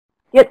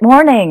Good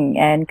morning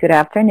and good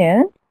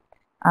afternoon.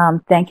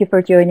 Thank you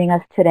for joining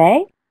us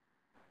today.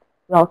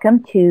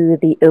 Welcome to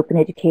the Open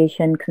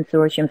Education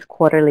Consortium's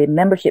quarterly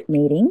membership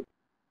meeting.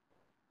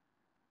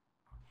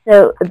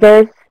 So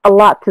there's a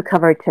lot to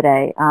cover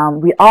today.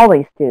 We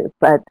always do,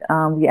 but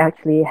we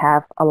actually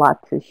have a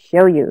lot to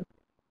show you.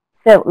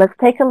 So let's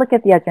take a look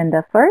at the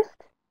agenda first.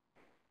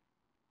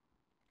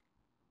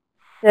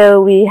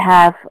 So we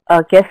have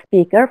a guest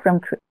speaker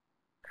from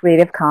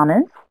Creative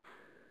Commons,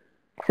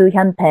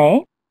 Soo-hyun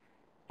Pae,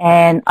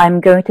 and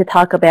I'm going to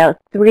talk about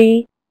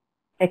 3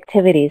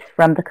 activities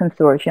from the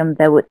consortium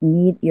that would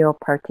need your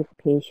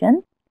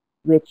participation,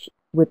 which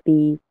would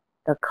be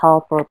the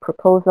call for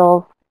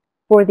proposals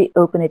for the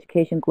Open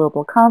Education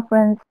Global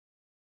Conference,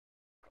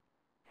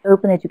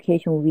 Open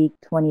Education Week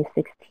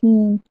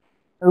 2016,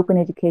 Open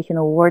Education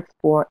Awards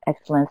for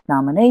Excellence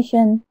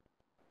nomination,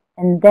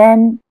 and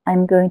then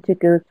I'm going to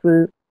go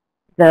through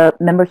the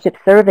membership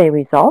survey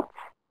results,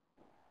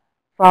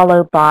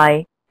 followed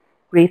by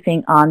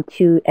briefing on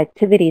 2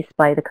 activities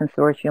by the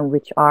consortium,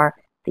 which are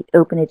the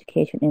Open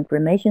Education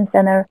Information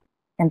Center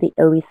and the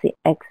OEC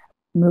X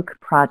MOOC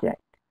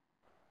project.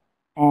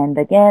 And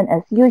again,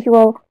 as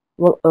usual,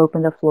 we'll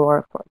open the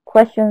floor for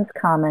questions,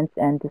 comments,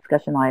 and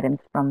discussion items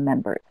from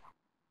members.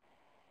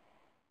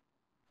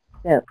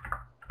 So,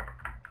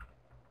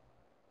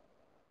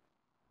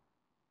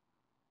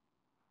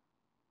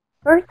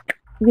 first,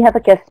 we have a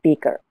guest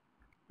speaker.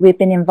 We've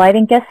been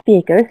inviting guest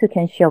speakers who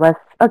can show us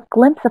a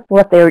glimpse of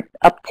what they're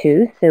up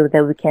to so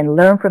that we can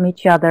learn from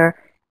each other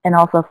and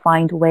also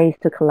find ways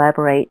to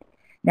collaborate.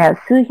 Now,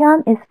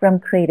 Soo-hyun is from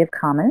Creative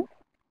Commons.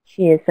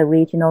 She is a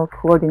regional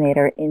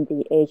coordinator in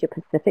the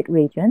Asia-Pacific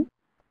region.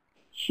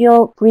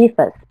 She'll brief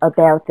us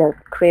about the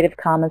Creative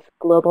Commons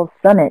Global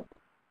Summit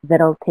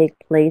that'll take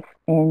place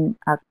in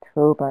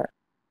October.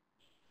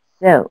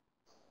 So,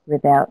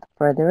 without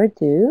further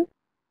ado,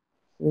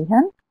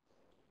 Soo-hyun,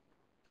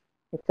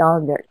 it's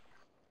all yours.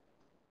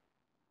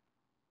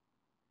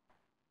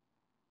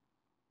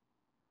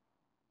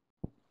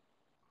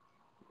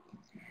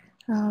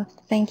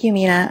 Thank you,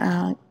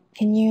 Mina.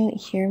 Can you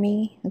hear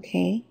me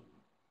okay?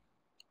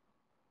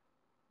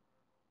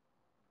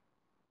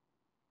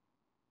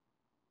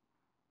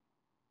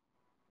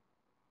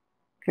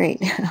 Great.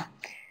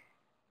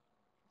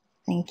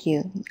 Thank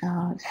you.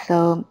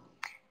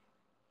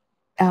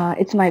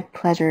 It's my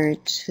pleasure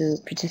to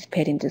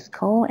participate in this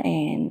call,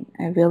 and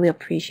I really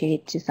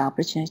appreciate this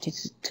opportunity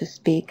to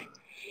speak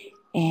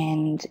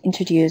and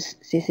introduce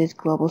CC's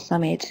Global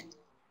Summit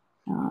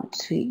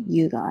to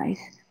you guys.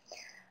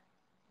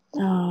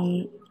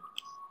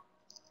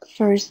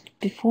 First,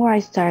 before I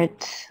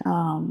start,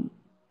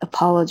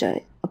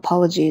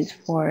 apologies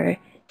for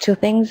 2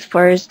 things.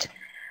 First,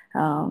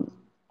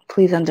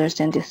 please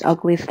understand these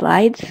ugly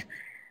slides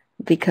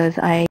because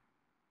I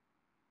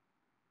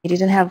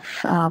didn't have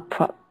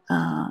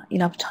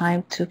enough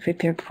time to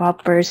prepare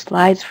proper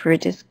slides for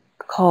this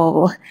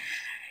call.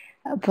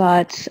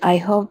 But I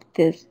hope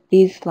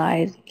these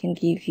slides can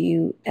give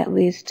you at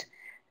least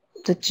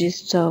the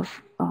gist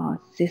of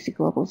CC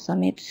Global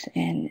Summit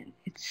and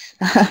its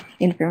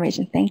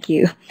information. Thank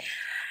you.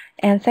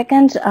 And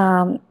second,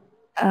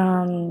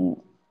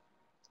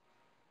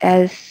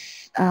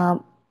 as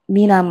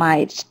Mina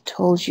might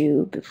told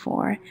you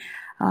before,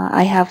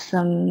 I have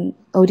some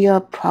audio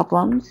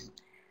problems,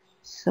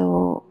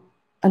 so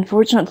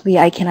unfortunately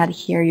I cannot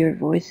hear your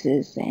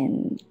voices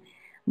and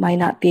might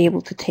not be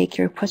able to take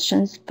your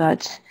questions.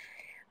 But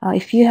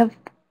if you have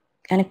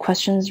any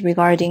questions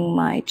regarding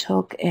my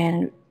talk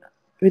and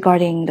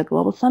regarding the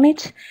Global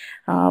Summit,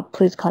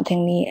 please contact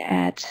me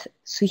at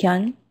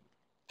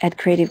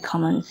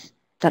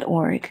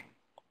suhyun@creativecommons.org.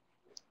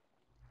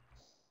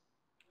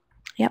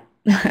 Yep.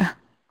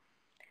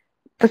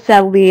 But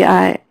sadly,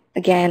 I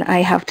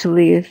have to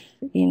leave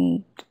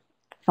in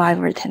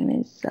 5 or 10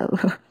 minutes. So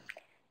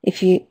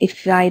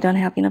if I don't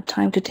have enough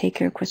time to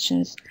take your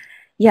questions,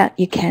 yeah,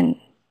 you can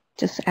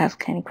just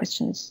ask any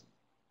questions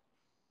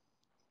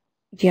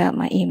via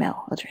my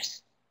email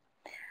address.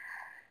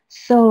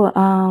 So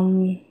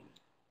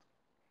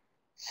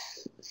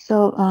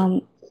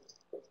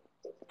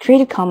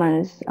Creative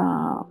Commons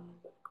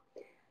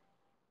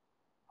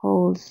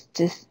holds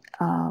this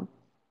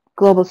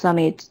Global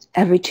Summit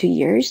every 2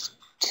 years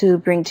to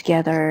bring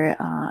together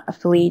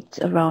affiliates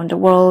around the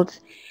world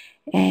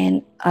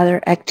and other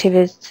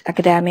activists,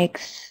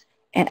 academics,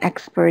 and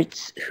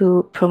experts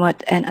who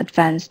promote and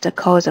advance the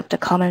cause of the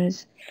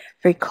commons,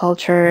 free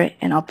culture,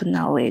 and open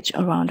knowledge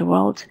around the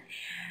world.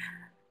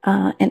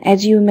 And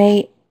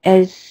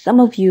as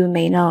some of you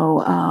may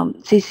know,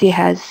 CC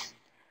has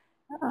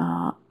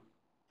a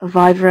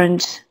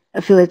vibrant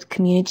affiliate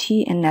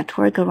community and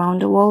network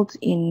around the world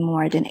in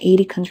more than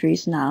 80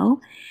 countries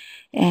now.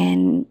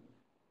 And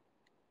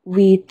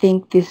we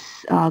think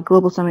this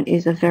Global Summit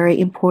is a very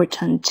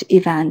important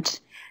event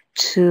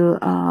to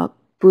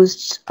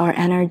boost our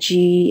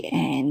energy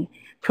and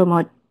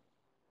promote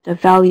the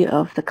value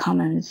of the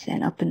commons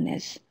and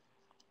openness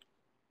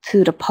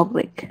to the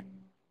public,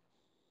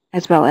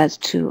 as well as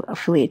to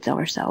affiliates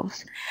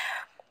ourselves.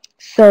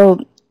 So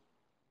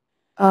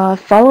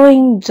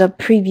Following the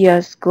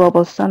previous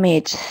global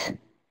summit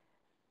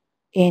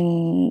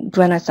in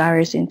Buenos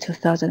Aires in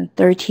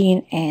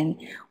 2013 and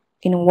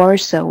in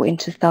Warsaw in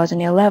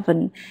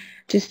 2011,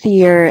 this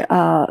year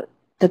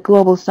the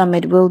global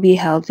summit will be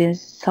held in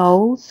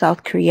Seoul,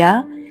 South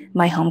Korea,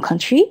 my home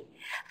country,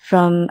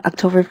 from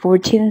October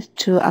 14th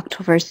to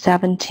October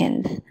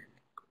 17th.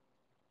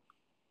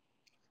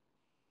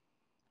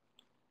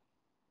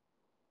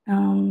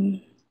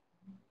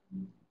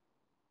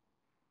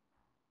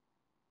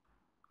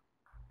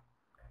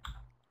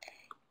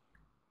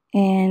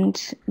 And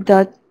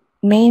the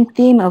main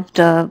theme of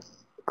the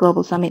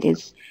Global Summit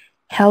is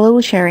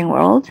Hello Sharing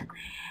World.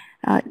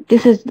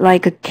 This is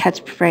like a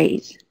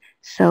catchphrase.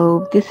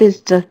 So this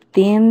is the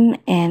theme,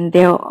 and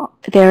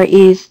there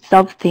is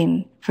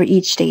sub-theme for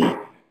each day.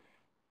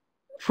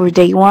 For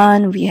day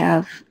 1, we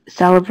have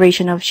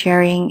celebration of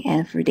sharing,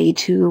 and for day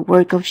 2,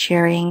 work of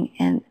sharing,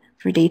 and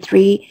for day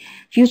 3,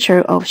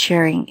 future of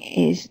sharing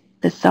is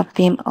the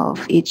sub-theme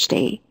of each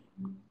day.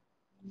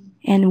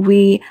 And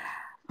we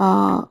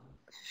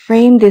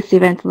frame this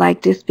event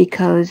like this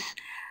because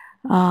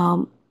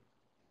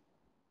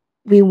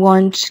we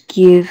want to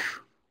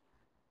give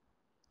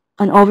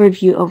an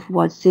overview of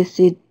what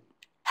CC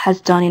has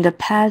done in the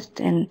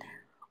past and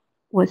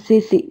what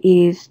CC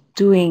is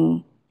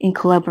doing in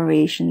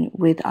collaboration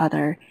with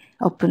other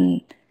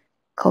open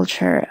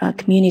culture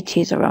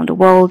communities around the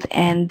world.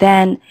 And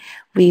then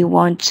we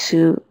want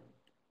to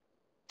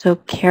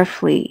talk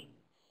carefully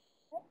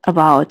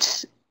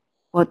about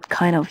what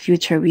kind of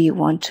future we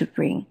want to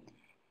bring.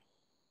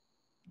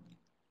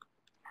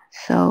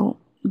 So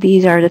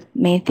these are the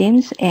main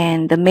themes,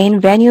 and the main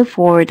venue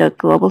for the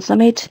Global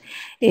Summit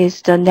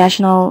is the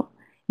National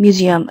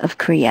Museum of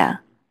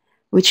Korea,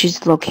 which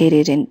is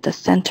located in the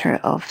center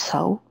of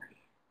Seoul.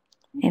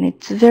 And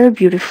it's a very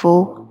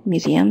beautiful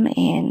museum,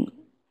 and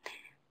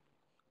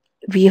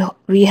we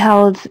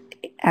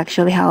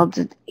actually held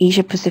the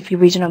Asia Pacific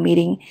regional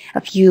meeting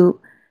a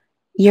few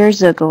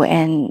years ago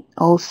and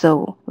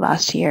also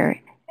last year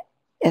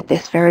at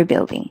this very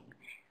building.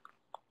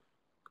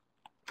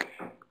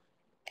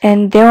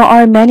 And there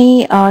are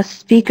many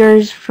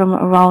speakers from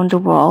around the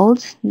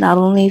world, not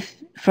only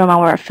from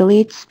our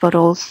affiliates, but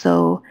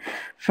also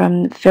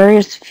from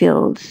various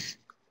fields,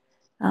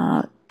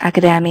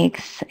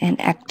 academics and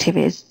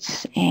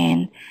activists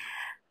and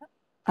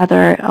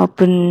other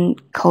open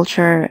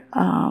culture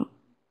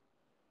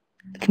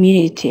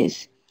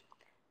communities,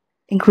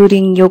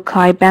 including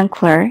Yochai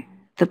Benkler,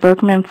 the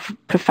Berkman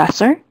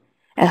professor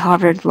at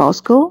Harvard Law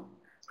School,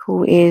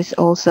 who is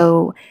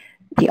also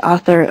the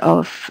author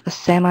of a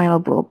seminal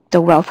book,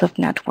 The Wealth of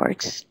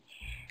Networks.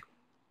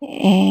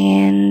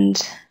 And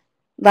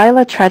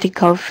Lila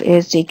Tratikov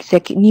is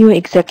the new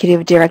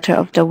executive director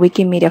of the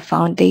Wikimedia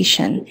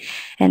Foundation,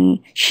 and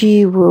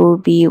she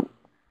will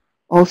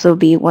also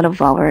be one of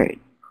our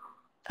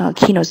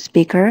keynote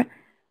speaker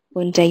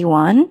on day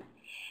 1.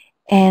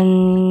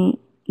 And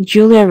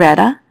Julia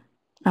Reda,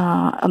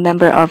 a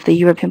member of the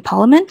European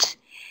Parliament,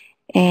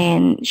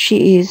 and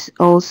she is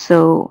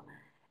also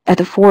at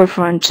the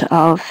forefront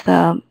of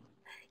the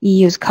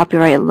EU's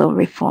copyright law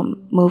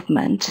reform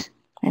movement,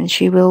 and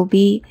she will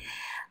be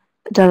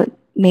the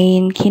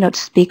main keynote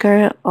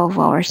speaker of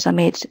our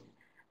summit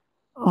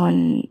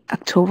on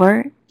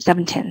October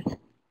 17th.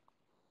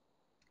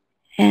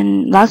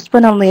 And last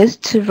but not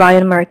least,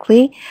 Ryan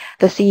Merkley,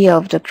 the CEO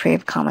of the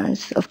Creative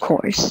Commons, of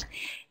course,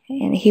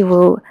 and he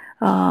will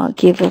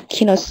give a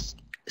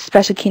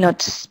special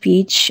keynote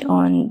speech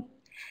on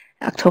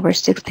October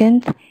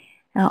 16th.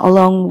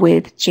 Along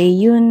with Jae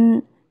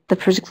Yoon, the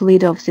project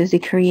leader of CC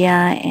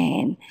Korea,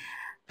 and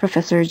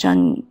Professor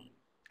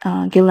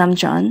Gillam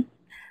John,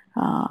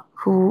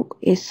 who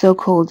is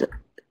so-called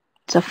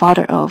the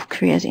father of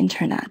Korea's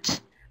internet.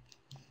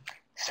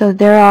 So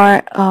there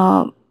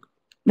are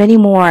many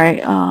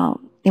more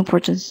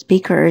important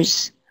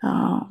speakers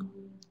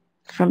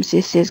from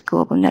CC's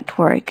global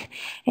network,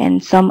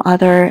 and some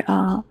other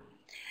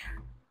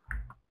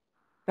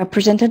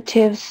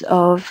representatives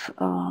of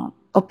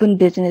open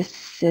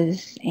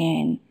businesses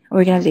and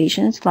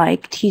organizations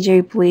like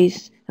TJ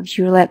Bliss of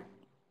Hewlett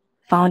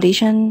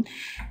Foundation,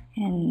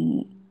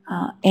 and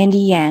Andy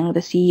Yang,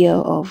 the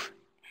CEO of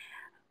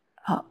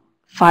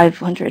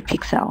 500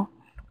 Pixel.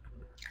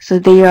 So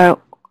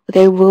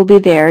they will be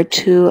there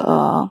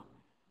to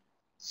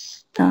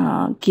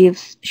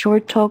give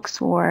short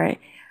talks or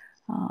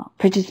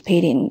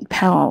participate in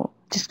panel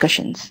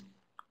discussions.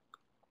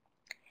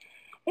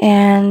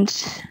 And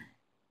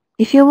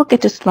if you look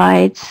at the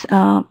slides,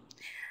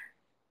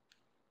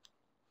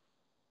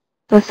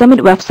 the summit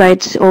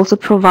website also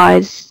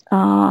provides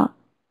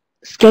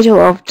schedule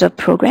of the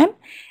program,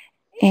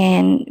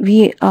 and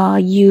we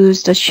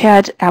use the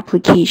shared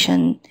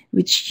application,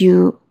 which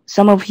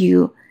some of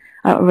you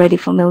are already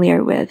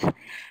familiar with.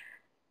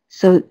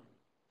 So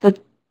the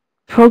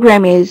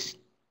program is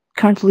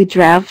currently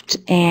draft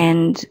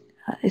and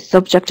is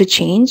subject to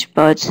change,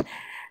 but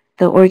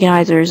the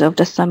organizers of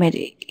the summit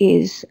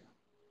is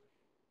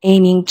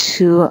aiming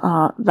to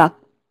lock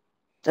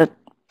the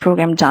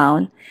program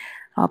down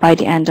by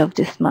the end of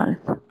this month.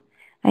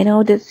 I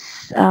know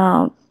this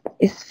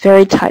is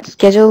very tight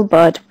schedule,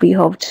 but we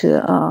hope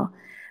to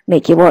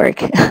make it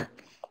work.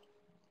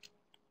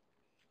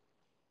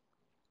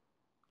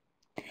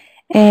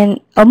 And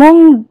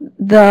among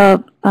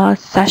the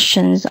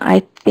sessions,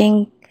 I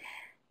think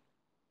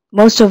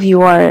most of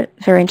you are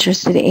very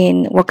interested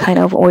in what kind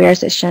of OER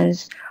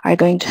sessions are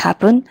going to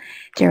happen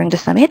during the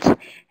summit.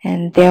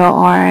 And there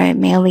are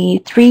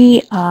mainly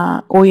three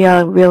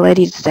OER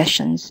related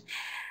sessions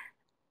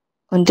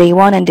on day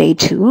 1 and day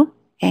 2.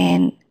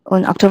 And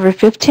on October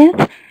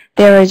 15th,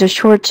 there is a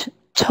short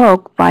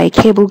talk by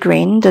Cable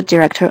Green, the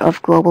director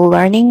of global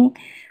learning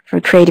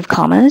for Creative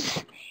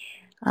Commons.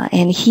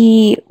 And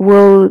he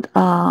will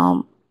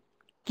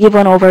give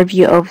an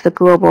overview of the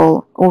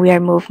global OER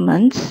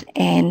movements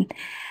and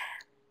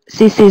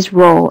CC's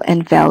role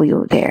and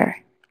value there.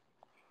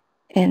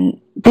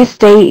 And this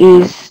day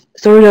is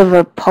sort of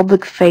a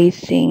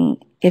public-facing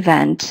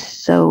event,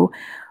 so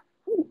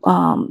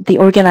the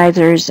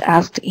organizers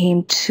asked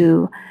him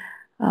to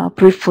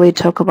briefly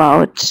talk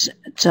about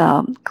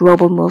the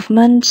global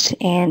movement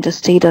and the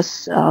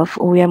status of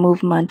OER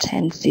movement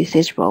and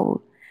CC's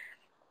role.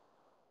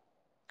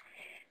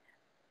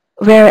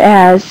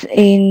 Whereas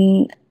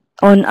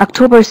on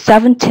October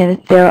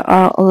 17th, there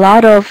are a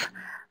lot of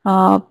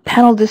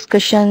panel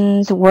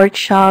discussions,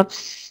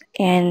 workshops,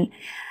 and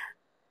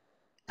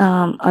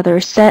other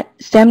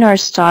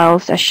seminar-style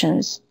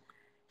sessions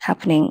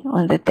happening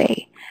on that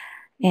day.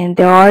 And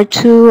there are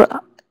two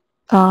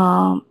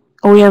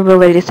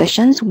OER-related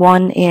sessions.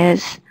 One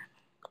is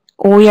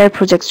OER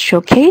Project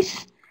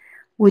Showcase,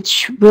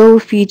 which will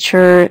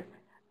feature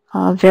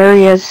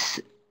various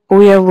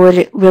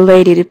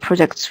OER-related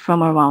projects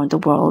from around the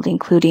world,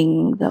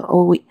 including the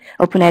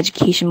open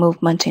education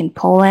movement in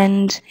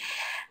Poland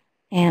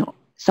and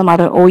some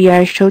other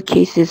OER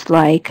showcases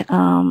like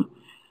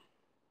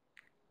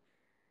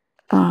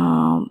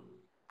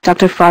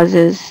Dr.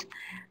 Faz's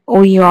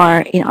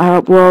OER in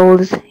Arab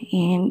worlds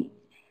and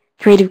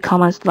Creative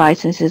Commons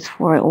licenses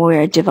for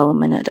OER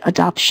development and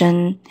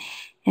adoption,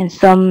 and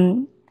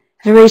some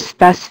very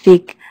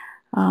specific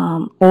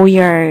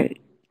OER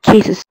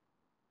case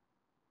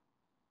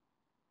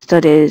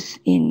studies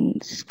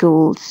in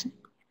schools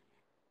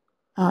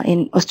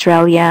in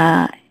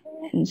Australia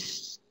and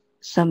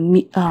some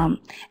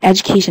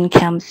education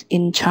camps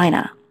in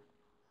China.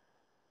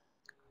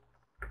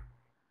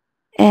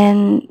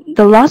 And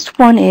the last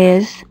one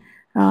is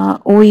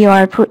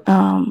OER.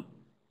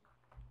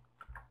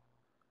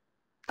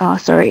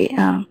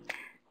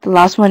 The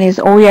last one is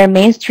OER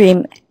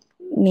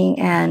mainstreaming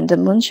and the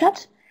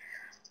moonshot.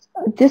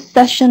 This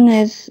session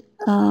is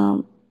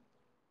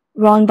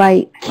run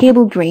by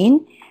Cable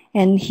Green,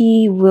 and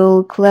he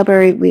will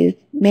collaborate with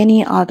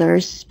many other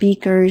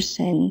speakers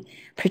and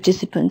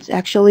participants.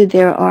 Actually,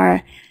 there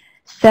are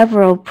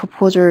several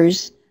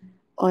proposers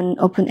on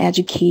open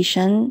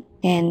education,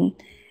 and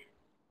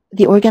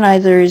the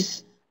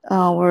organizers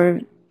were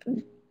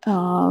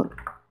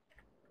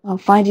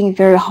finding it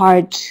very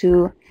hard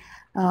to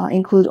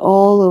include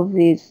all of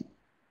these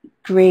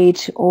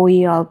great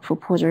OER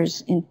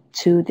proposers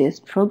into this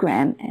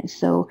program. And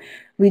so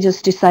we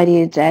just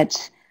decided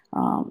that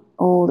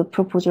all the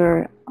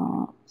proposals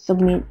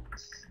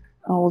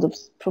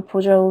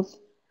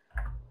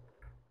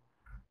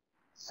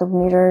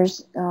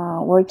submitters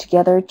work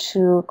together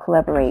to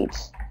collaborate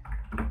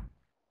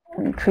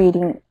in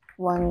creating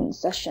one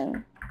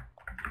session.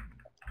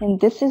 And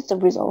this is the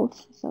result.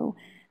 So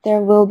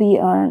there will be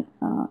an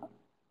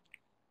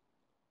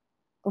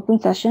open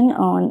session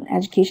on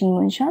education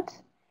moonshot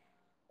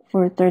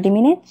for 30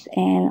 minutes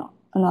and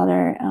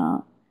another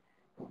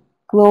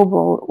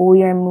global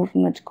OER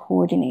movement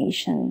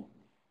coordination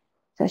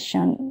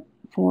session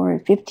for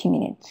 50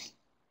 minutes.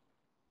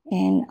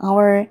 And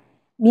our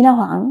Mina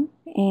Hwang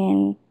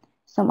and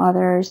some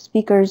other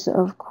speakers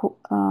of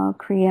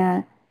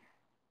Korea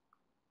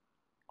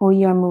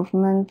OER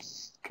movement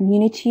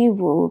community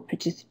will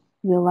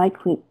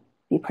likely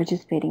be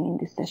participating in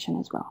this session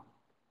as well.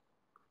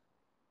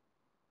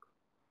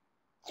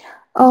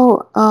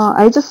 Oh,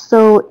 I just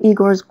saw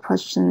Igor's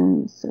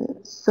questions.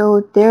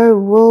 So there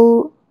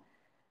will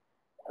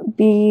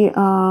be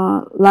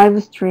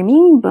live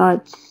streaming,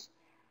 but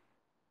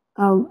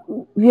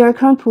we are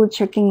currently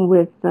checking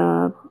with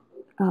the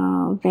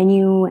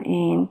venue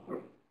and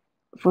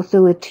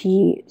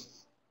facility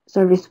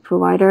service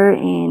provider,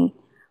 and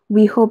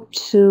we hope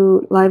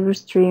to live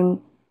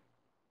stream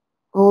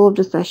all of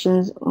the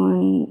sessions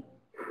on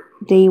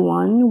day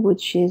 1,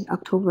 which is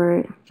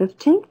October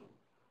 15th,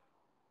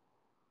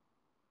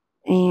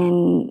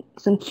 and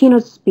some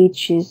keynote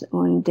speeches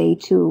on day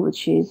 2,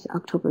 which is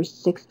October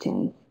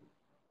 16th.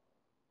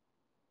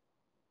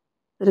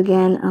 But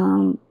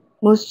again,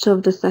 most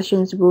of the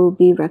sessions will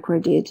be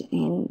recorded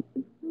and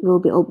will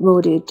be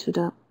uploaded to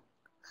the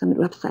Summit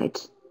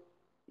website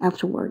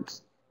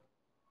afterwards.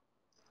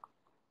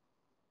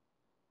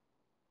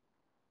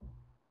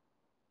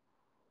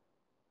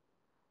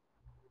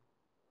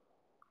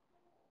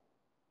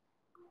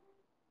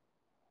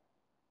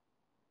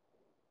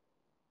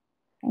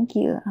 Thank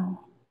you.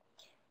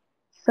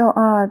 So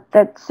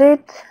that's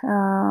it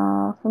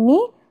for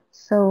me.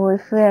 So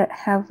if you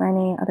have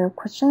any other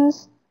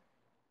questions,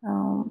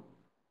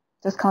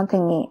 just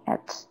contact me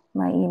at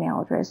my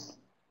email address,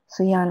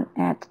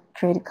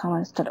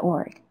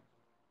 suyan@creativecommons.org.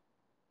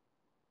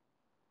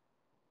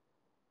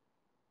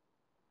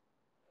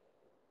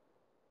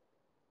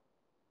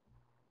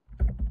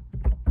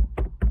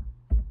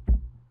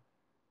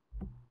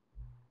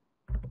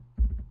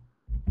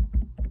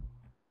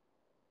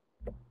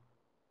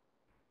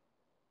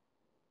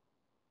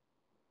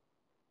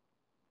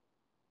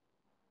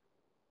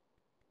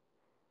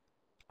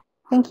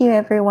 Thank you,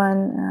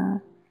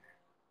 everyone.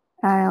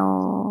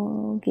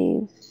 I'll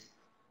give.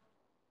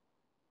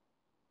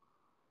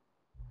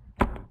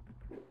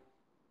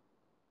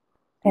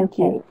 Thank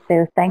you.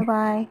 So thanks.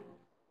 Bye-bye.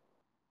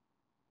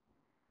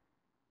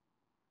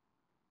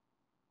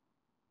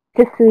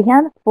 To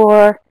Suhyun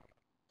for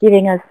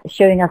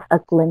showing us a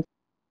glimpse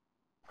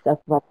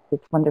of what this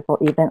wonderful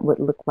event would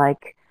look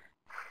like.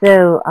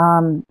 So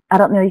I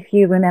don't know if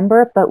you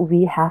remember, but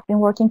we have been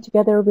working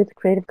together with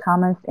Creative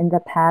Commons in the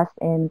past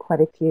in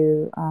quite a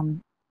few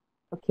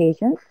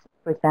occasions.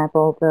 For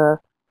example,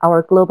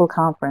 our global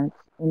conference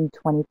in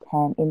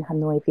 2010 in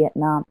Hanoi,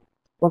 Vietnam,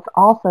 was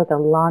also the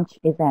launch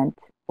event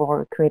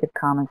for Creative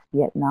Commons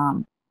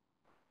Vietnam.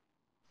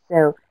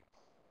 So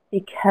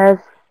because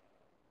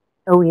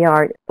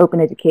OER,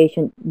 Open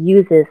Education,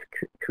 uses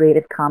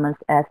Creative Commons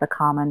as a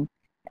common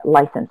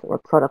license or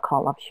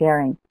protocol of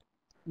sharing,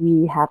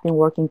 we have been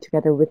working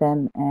together with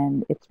them,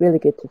 and it's really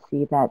good to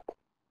see that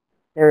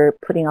they're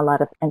putting a lot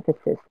of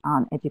emphasis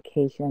on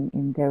education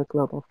in their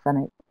global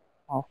summit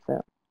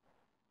also.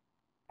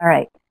 All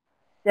right,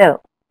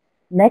 so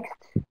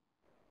next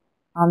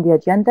on the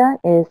agenda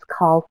is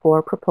call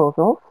for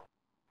proposals.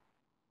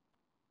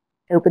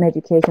 Open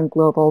Education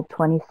Global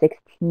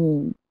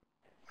 2016.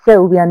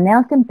 So we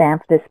announced in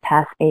Banff this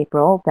past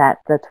April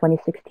that the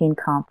 2016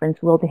 conference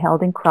will be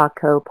held in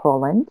Krakow,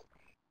 Poland.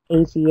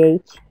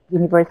 AGH,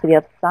 University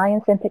of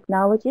Science and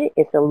Technology,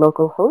 is the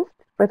local host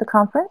for the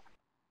conference.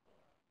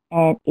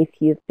 And if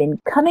you've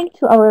been coming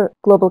to our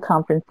global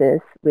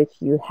conferences, which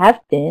you have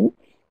been,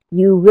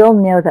 you will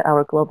know that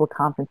our global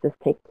conferences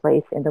take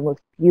place in the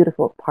most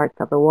beautiful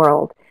parts of the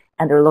world,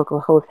 and their local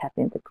hosts have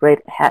been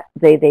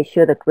they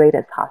show the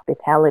greatest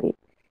hospitality.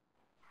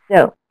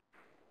 So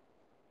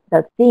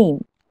the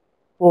theme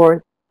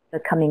for the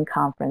coming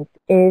conference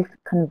is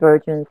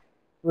convergence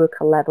through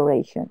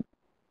collaboration.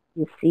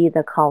 You see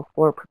the call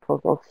for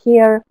proposals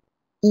here.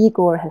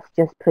 Igor has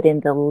just put in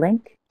the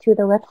link to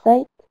the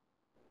website.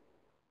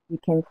 You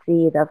can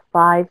see the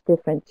 5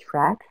 different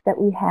tracks that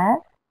we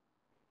have.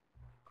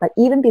 But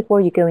even before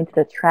you go into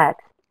the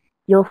tracks,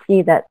 you'll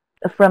see that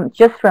from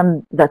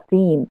the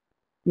theme,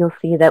 you'll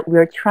see that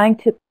we're trying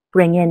to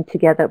bring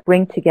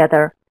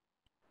together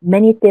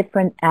many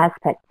different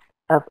aspects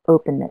of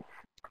openness,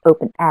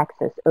 open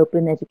access,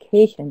 open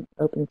education,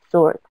 open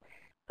source,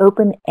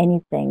 open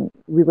anything.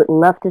 We would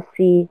love to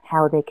see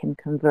how they can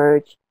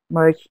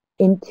merge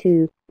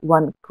into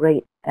one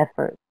great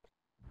effort.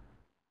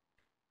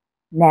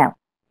 Now,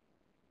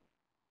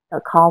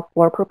 the call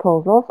for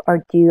proposals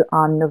are due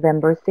on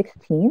November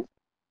 16th.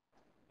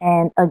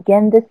 And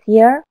again this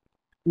year,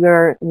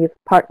 we've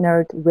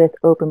partnered with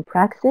Open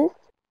Praxis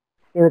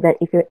so that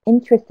if you're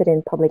interested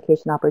in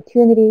publication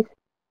opportunities,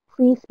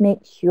 please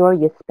make sure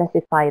you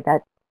specify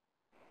that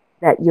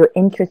you're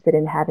interested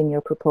in having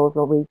your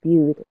proposal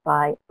reviewed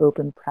by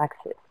Open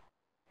Praxis.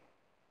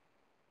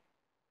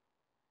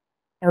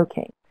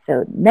 Okay,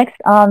 so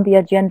next on the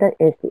agenda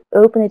is the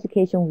Open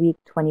Education Week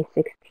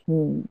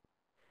 2016.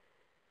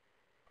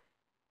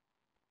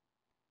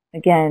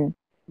 Again,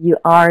 you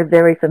are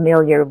very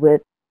familiar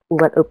with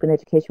what Open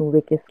Education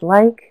Week is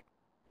like.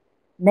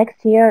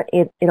 Next year,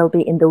 it'll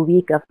be in the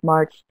week of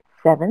March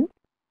 7th.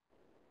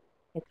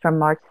 It's from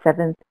March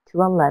 7th to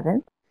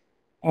 11th,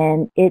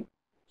 and it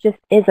just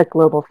is a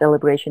global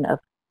celebration of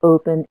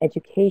open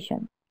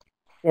education.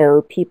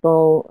 So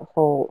people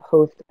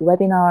host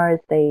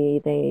webinars,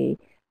 they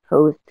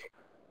host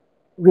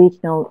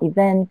regional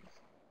events,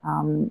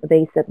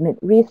 they submit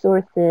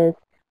resources,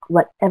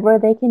 whatever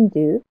they can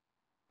do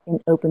in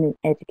open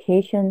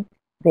education,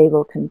 they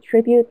will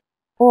contribute,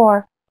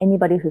 or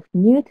anybody who's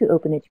new to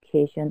open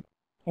education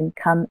can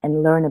come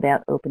and learn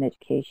about open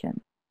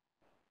education.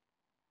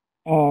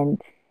 And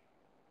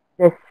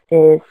this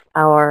is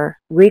our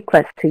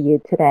request to you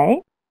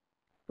today.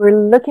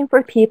 We're looking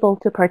for people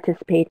to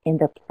participate in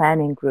the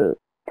planning group.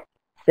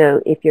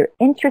 So if you're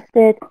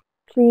interested,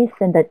 please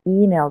send an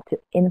email to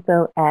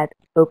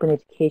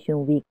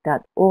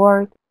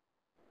info@openeducationweek.org.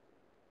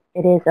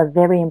 It is a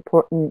very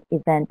important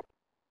event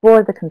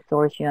for the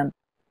consortium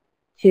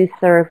to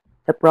serve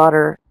the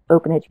broader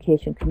open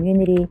education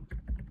community.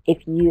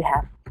 If you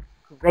have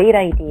great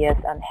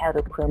ideas on how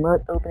to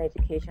promote open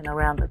education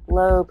around the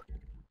globe,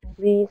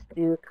 please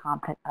do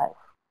contact us.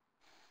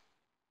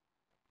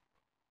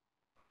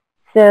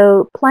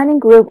 So planning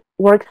group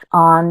works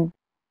on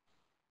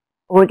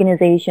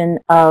organization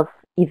of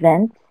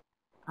events,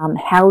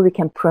 how we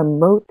can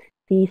promote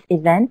these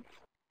events,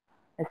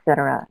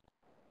 etc.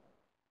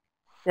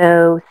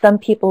 So some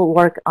people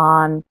work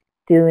on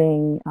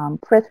doing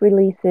press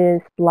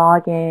releases,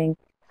 blogging,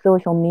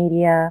 social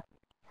media.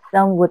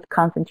 Some would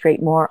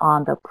concentrate more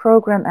on the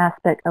program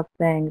aspect of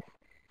things.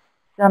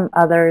 Some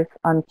others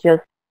on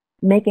just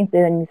making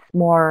things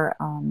more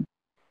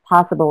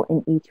possible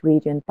in each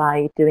region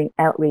by doing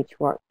outreach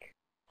work.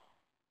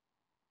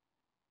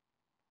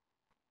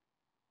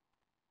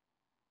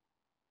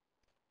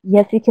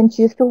 Yes, you can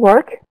choose to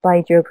work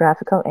by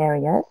geographical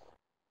areas.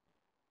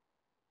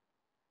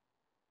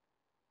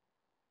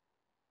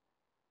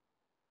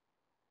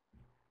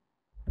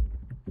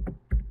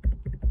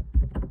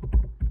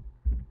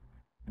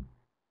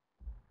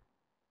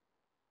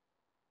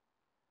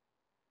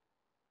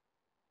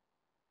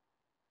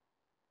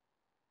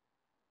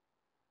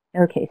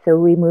 Okay, so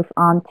we move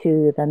on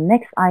to the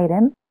next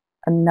item,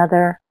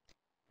 another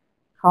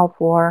call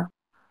for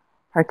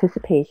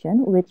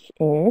participation, which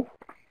is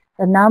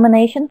the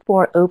nomination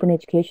for Open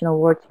Education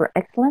Awards for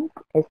Excellence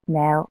is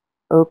now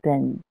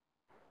open.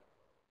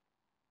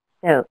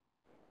 So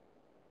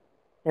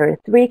there are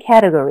 3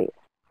 categories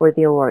for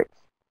the awards: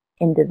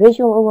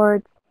 individual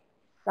awards,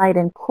 site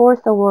and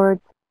course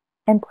awards,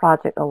 and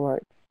project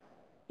awards.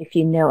 If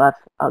you know of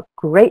a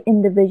great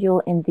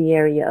individual in the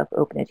area of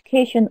open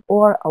education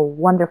or a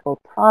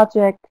wonderful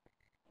project,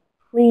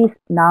 please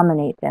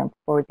nominate them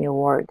for the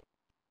award.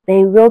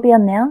 They will be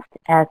announced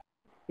at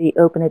the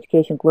Open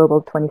Education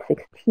Global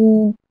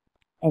 2016,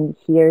 and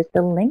here's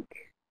the link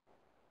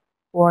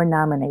for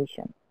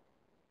nomination.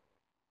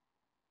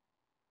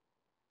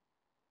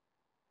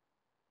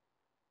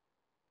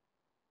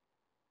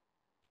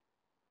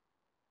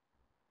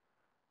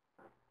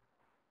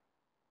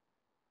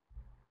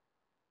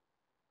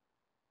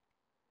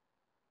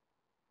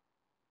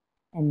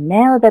 And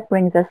now that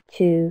brings us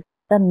to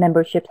the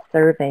membership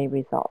survey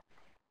results.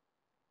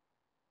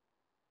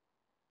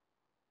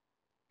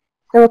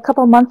 So a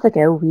couple months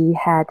ago, we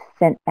had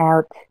sent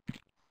out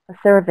a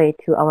survey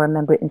to our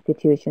member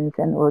institutions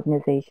and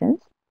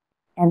organizations,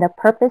 and the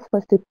purpose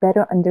was to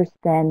better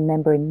understand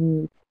member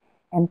needs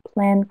and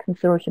plan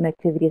consortium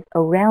activities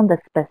around the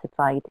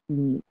specified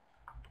needs.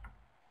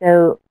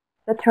 So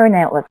the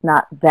turnout was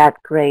not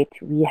that great.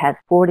 We had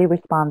 40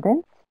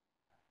 respondents,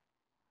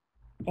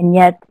 and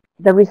yet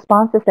the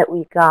responses that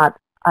we got,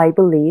 I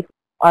believe,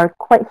 are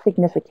quite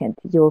significant.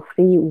 You'll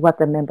see what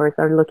the members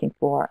are looking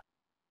for.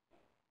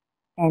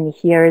 And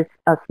here's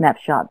a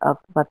snapshot of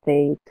what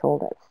they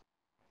told us.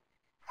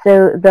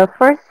 So the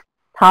first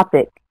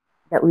topic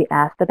that we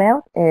asked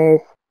about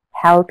is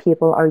how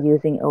people are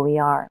using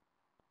OER.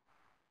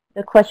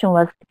 The question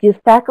was, do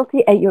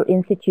faculty at your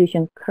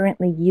institution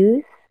currently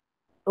use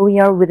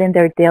OER within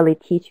their daily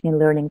teaching and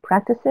learning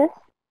practices?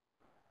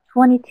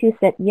 22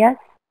 said yes,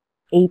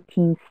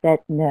 18 said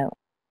no.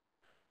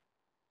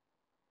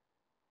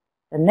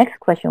 The next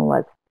question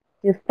was,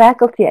 do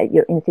faculty at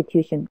your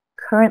institution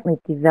currently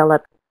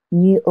develop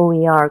new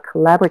OER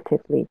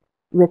collaboratively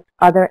with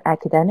other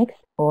academics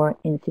or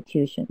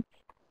institutions?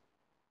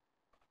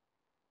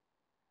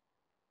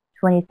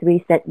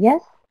 23 said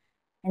yes,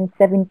 and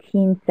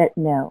 17 said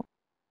no.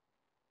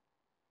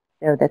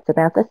 So that's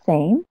about the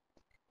same.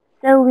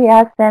 So we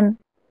asked them,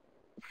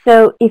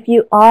 so if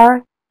you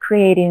are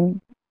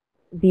creating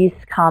these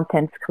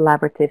contents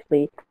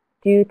collaboratively,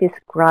 do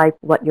describe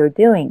what you're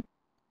doing.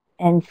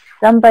 And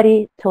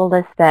somebody told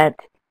us that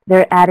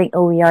they're adding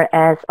OER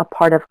as a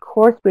part of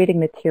course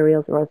reading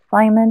materials or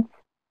assignments.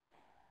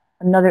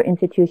 Another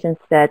institution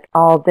said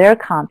all their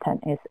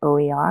content is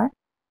OER.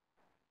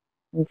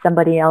 And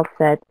somebody else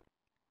said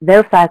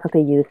their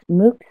faculty use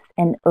MOOCs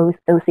and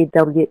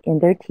OCW in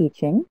their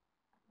teaching.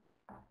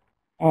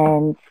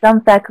 And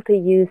some faculty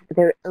use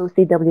their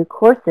OCW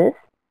courses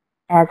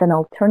as an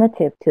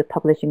alternative to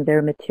publishing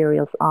their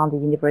materials on the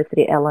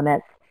university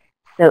LMS.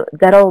 So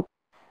that'll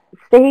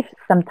save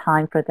some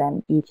time for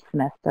them each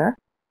semester.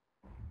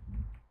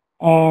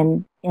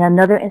 And in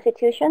another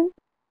institution,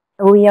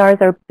 OERs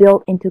are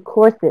built into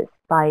courses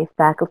by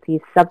faculty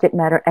subject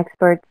matter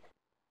experts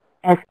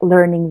as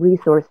learning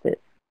resources.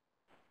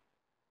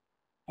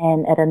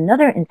 And at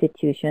another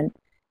institution,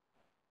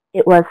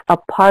 it was a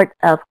part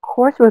of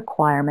course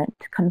requirement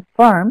to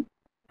confirm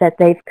that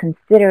they've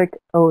considered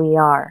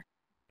OER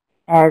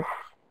as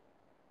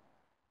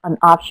an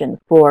option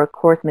for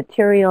course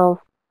materials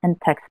and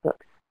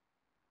textbooks.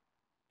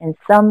 And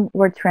some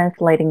were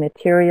translating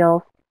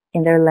materials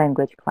in their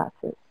language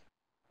classes.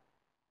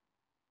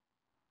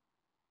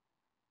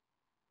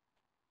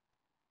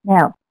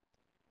 Now,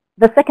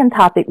 the second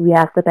topic we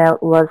asked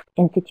about was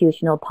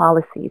institutional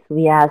policies.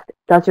 We asked,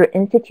 does your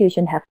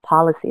institution have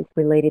policies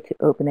related to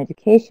open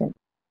education?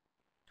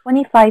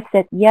 25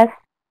 said yes,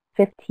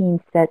 15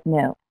 said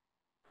no.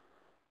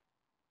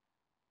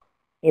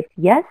 If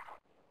yes,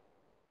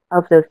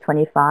 of those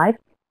 25,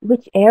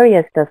 which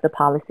areas does the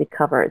policy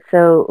cover?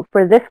 So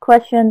for this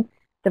question,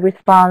 the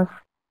response,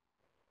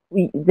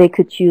 they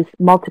could choose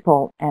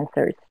multiple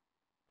answers.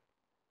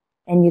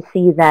 And you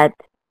see that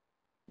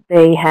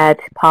they had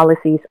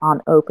policies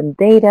on open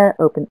data,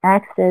 open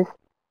access,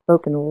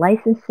 open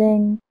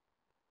licensing,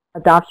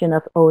 adoption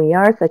of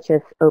OER such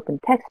as open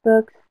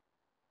textbooks,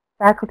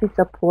 faculty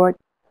support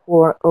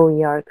for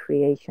OER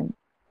creation.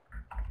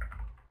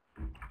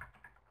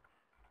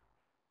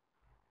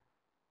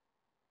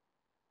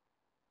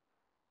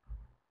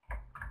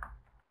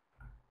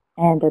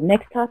 And the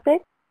next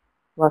topic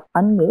was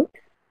on MOOCs.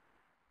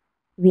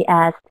 We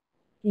asked,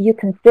 do you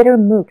consider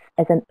MOOCs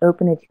as an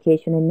open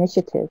education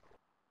initiative?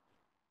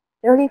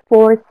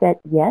 34 said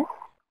yes,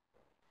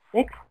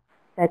 6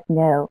 said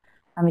no.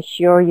 I'm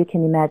sure you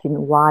can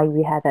imagine why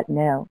we had that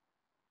no.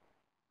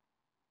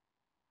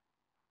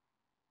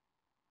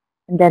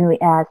 And then we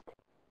asked,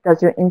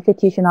 does your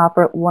institution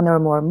offer one or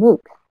more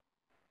MOOCs?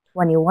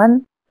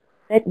 21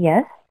 said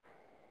yes,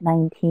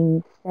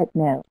 19 said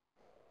no.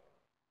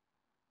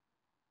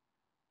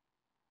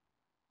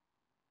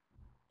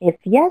 If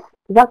yes,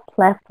 what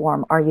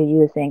platform are you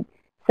using?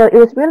 So it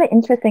was really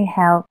interesting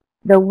how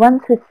the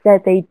ones who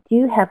said they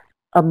do have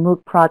a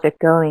MOOC project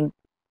going,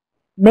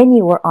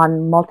 many were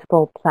on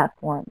multiple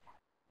platforms.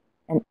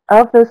 And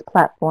of those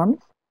platforms,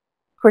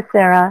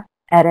 Coursera,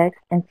 edX,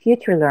 and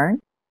FutureLearn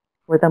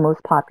were the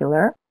most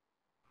popular.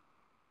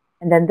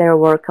 And then there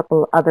were a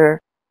couple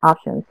other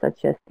options,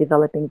 such as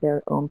developing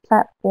their own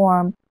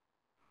platform.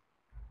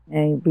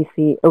 And we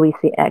see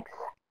OECX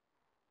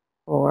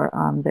for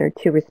there are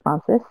 2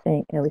 responses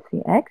saying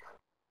OECX.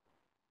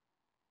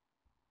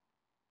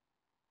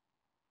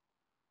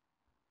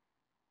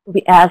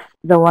 We asked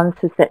the ones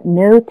who said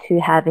no to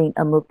having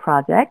a MOOC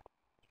project.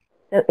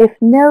 So if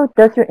no,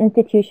 does your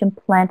institution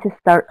plan to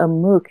start a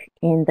MOOC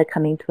in the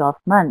coming 12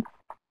 months?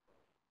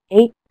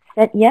 8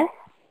 said yes,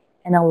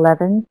 and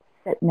 11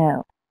 said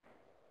no.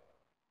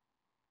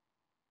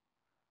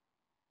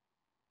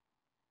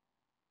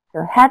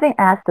 So having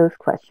asked those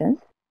questions,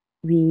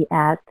 we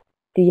asked,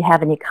 do you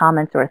have any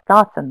comments or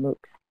thoughts on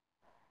MOOCs?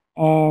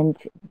 And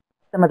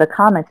some of the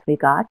comments we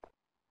got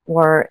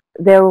were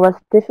there was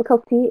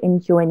difficulty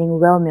in joining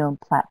well-known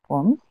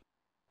platforms,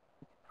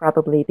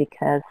 probably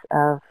because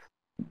of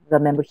the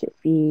membership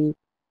fee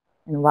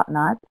and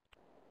whatnot.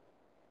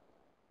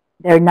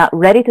 They're not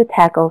ready to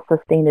tackle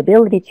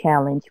sustainability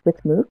challenge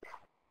with MOOCs.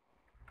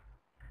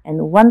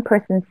 And one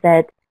person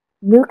said,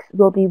 MOOCs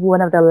will be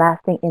one of the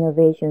lasting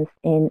innovations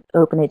in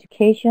open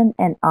education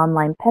and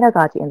online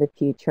pedagogy in the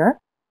future.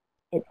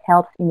 It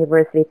helps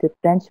universities to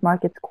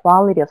benchmark its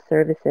quality of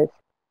services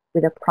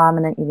with a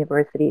prominent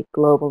university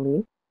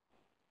globally.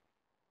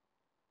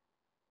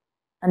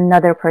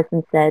 Another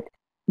person said,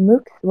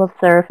 MOOCs will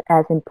serve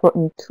as an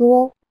important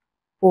tool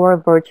for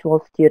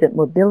virtual student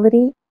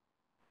mobility.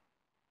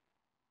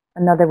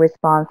 Another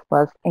response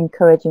was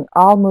encouraging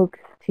all MOOCs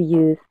to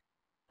use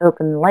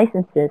open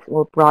licenses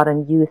will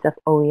broaden use of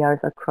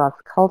OERs across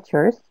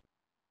cultures.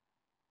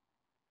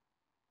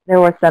 There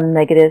were some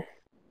negative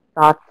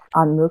thoughts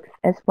on MOOCs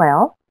as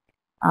well.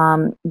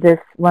 This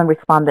one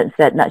respondent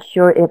said, not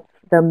sure if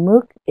the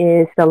MOOC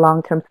is the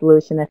long-term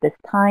solution at this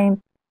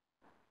time.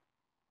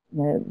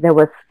 There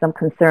was some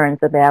concerns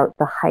about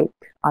the hype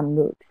on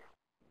MOOCs.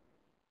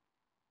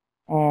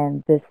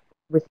 And this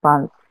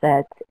response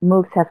said,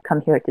 MOOCs have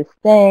come here to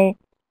stay,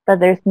 but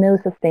there's no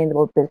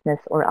sustainable business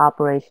or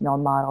operational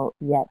model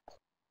yet.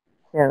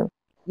 So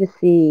you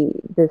see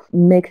this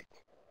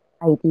mixed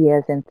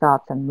ideas and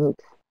thoughts on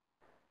MOOCs.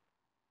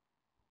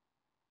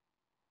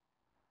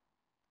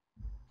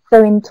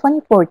 So in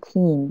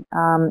 2014,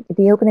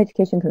 the Open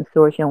Education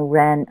Consortium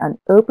ran an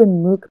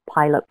open MOOC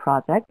pilot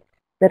project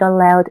that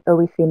allowed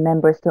OEC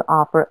members to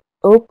offer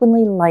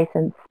openly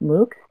licensed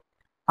MOOCs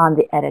on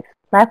the edX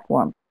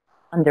platform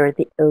under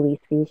the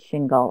OEC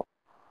shingle.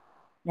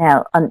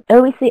 Now, an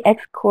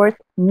OECX course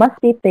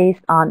must be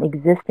based on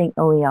existing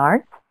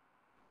OERs.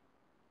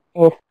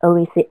 If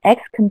OECX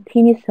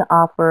continues to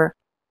offer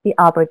the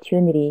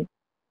opportunity,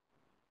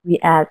 we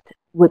asked,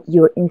 would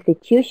your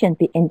institution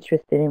be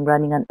interested in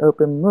running an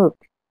open MOOC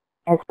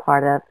as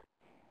part of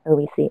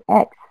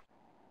OECX?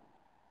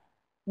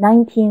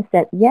 19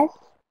 said yes,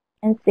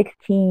 and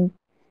 16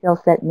 still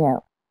said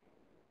no.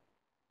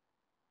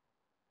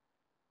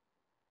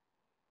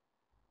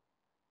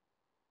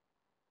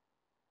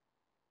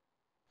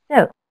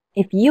 So,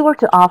 if you were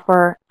to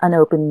offer an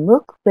open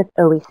MOOC with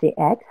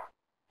OECX,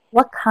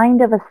 what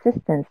kind of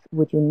assistance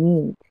would you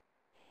need?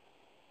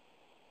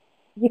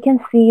 You can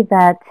see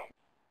that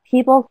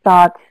people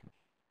thought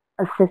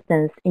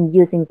assistance in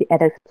using the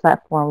edX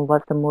platform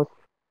was the most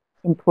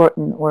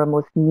important or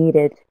most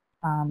needed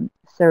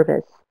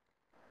service.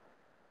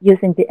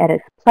 Using the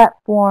edX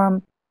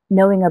platform,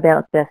 knowing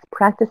about best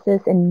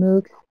practices in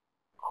MOOCs,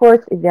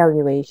 course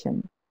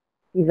evaluation,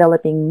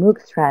 developing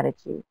MOOC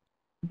strategy.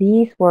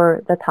 These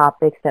were the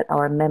topics that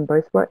our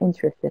members were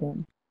interested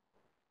in.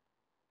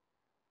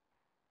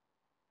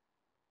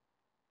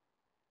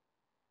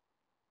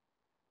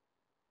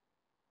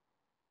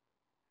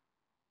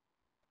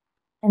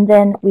 And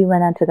then we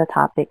went on to the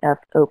topic of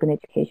Open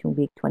Education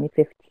Week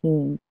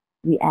 2015.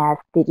 We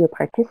asked, did you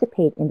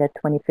participate in the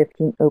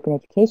 2015 Open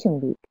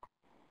Education Week?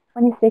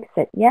 26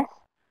 said yes,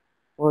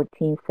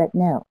 14 said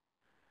no.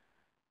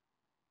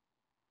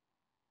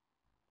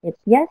 If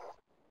yes,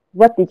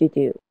 what did you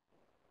do?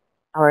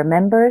 Our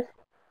members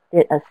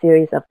did a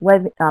series of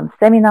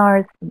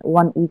seminars,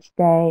 one each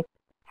day.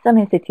 Some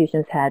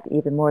institutions had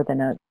even more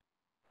than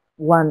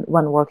one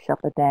workshop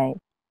a day.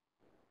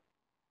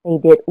 They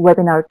did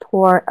webinar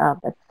tour of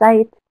the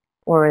site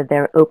or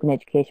their open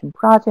education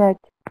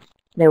project.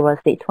 There was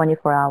the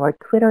 24-hour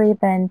Twitter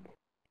event.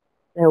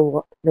 There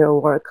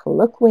were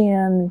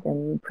colloquiums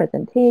and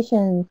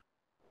presentations,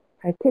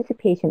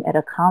 participation at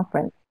a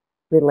conference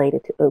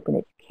related to open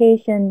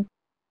education,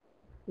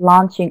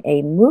 launching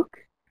a MOOC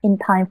in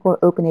time for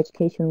Open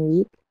Education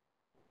Week,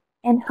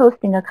 and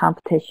hosting a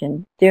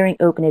competition during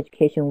Open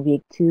Education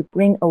Week to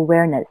bring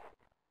awareness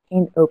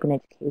in open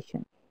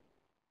education.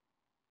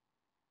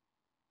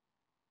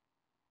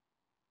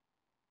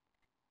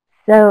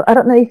 So I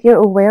don't know if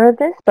you're aware of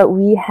this, but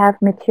we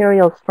have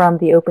materials from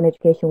the Open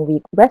Education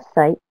Week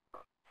website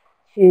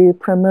to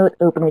promote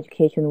Open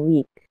Education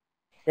Week.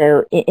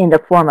 So in the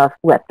form of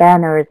web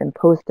banners and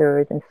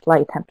posters and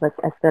slide templates,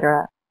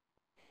 etc.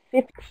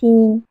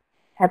 15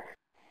 have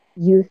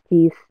used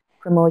these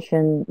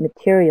promotion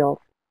materials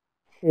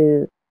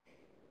to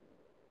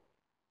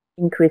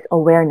increase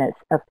awareness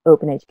of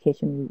Open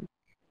Education Week.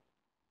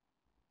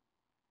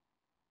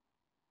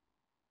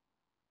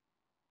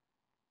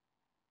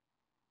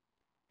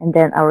 And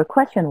then our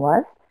question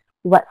was,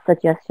 what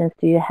suggestions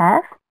do you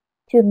have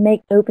to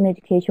make Open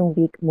Education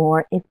Week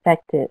more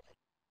effective?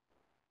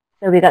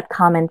 So we got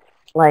comments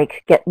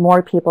like get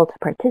more people to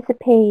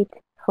participate,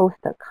 host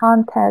a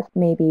contest,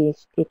 maybe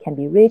it can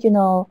be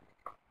regional,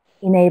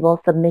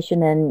 enable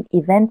submission and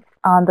events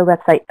on the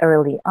website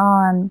early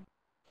on.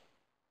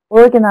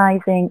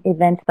 Organizing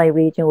events by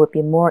region would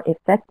be more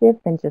effective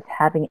than just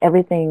having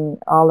everything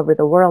all over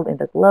the world in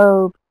the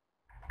globe.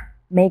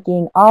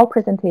 Making all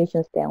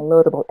presentations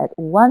downloadable at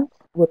once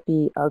would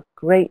be a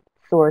great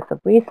source of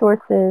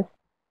resources.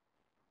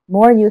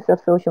 More use of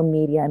social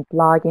media and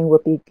blogging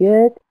would be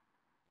good.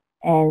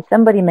 And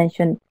somebody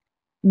mentioned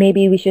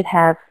maybe we should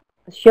have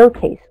a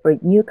showcase for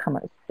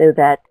newcomers so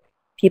that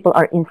people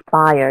are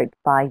inspired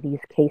by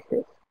these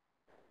cases.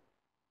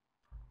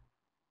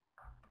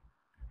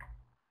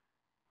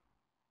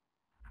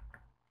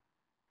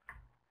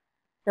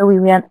 So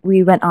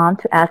we went on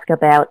to ask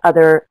about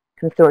other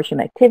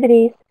consortium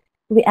activities.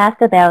 We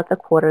asked about the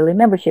quarterly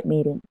membership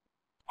meeting.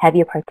 Have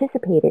you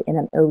participated in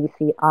an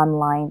OEC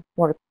online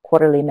or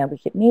quarterly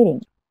membership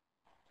meeting?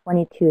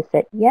 22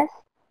 said yes,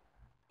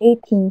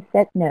 18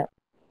 said no.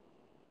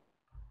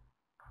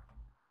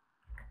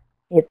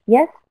 If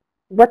yes,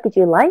 what did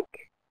you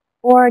like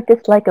or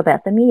dislike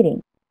about the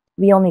meeting?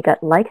 We only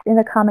got likes in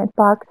the comment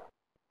box.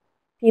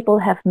 People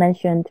have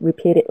mentioned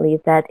repeatedly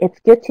that it's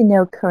good to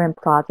know current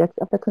projects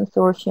of the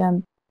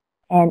consortium,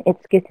 and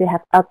it's good to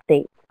have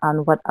updates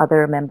on what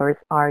other members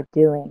are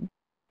doing.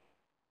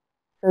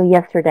 So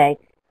yesterday,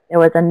 there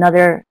was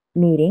another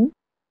meeting,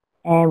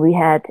 and we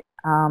had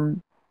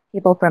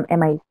people from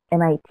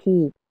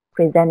MIT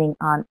presenting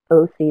on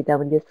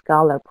OCW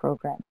Scholar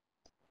Program.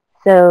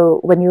 So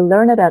when you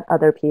learn about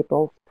other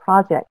people's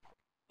projects,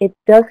 it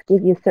does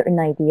give you certain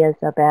ideas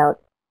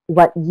about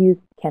what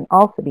you can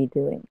also be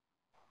doing.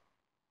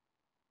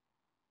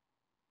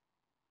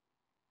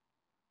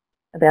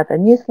 About the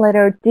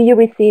newsletter, do you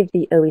receive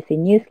the OEC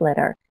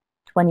newsletter?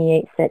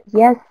 28 said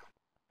yes,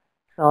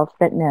 12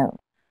 said no.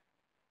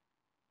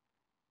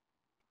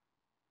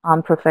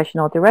 On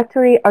professional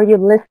directory, are you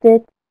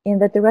listed in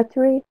the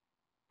directory?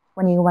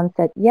 21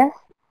 said yes,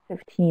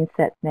 15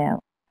 said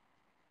no.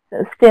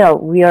 So still,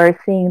 we are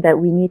seeing that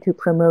we need to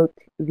promote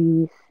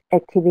these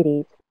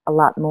activities a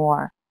lot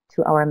more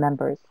to our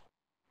members.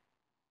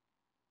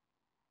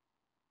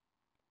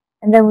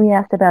 And then we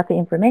asked about the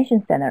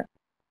Information Center.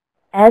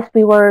 As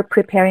we were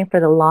preparing for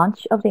the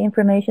launch of the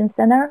Information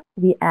Center,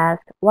 we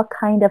asked, what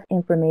kind of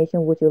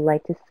information would you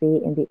like to see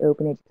in the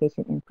Open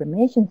Education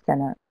Information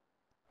Center?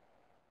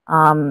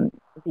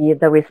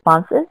 The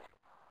responses,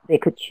 they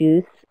could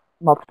choose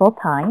multiple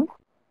times.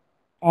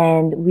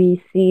 And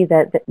we see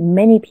that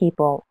many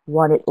people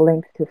wanted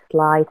links to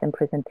slides and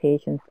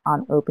presentations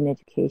on open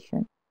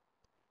education.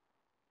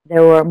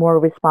 There were more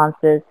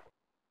responses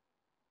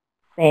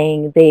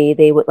saying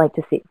they would like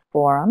to see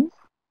forums,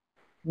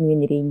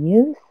 community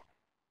news,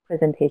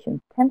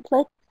 presentation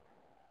templates,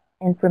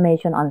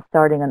 information on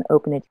starting an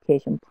open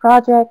education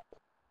project,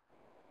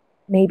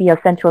 maybe a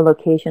central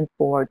location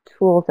for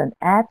tools and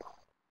apps,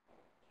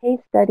 case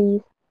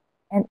studies,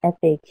 and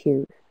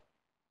FAQs.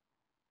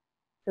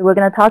 So we're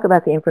going to talk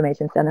about the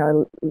Information Center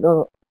a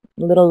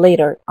little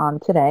later on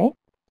today.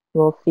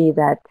 We'll see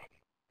that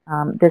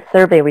the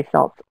survey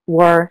results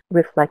were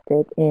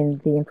reflected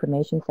in the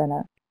Information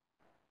Center.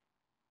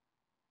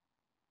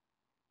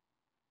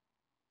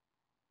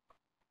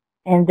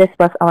 And this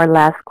was our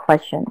last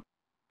question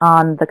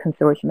on the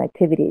consortium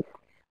activities.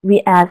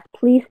 We asked,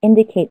 please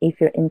indicate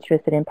if you're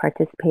interested in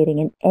participating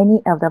in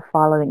any of the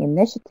following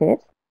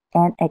initiatives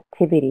and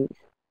activities.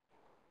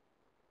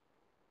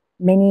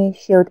 Many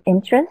showed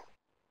interest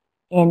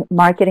in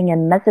marketing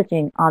and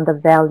messaging on the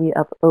value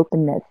of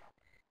openness.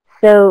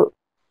 So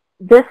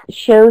this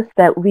shows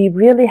that we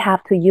really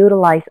have to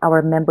utilize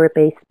our member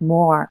base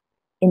more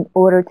in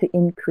order to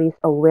increase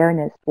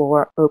awareness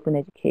for open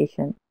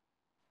education.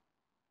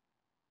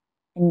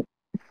 And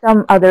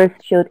some others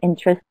showed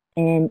interest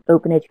in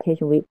Open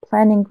Education Week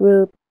Planning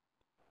Group,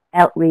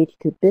 outreach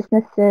to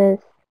businesses,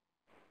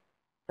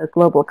 the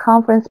Global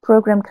Conference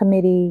Program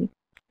Committee,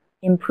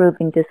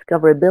 improving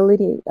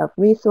discoverability of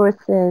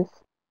resources,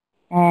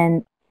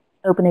 and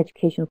Open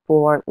Education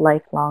for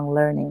Lifelong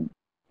Learning.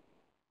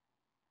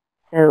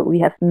 So we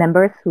have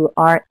members who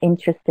are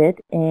interested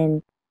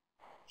in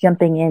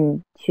jumping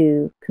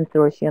into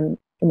consortium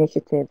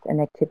initiatives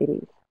and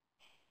activities.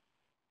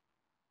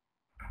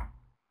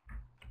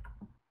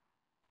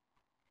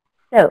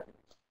 So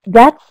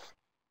that's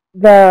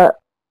the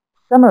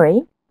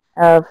summary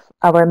of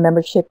our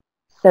membership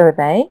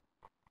survey.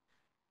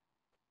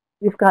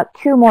 We've got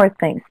two more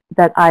things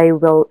that I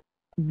will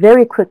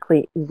very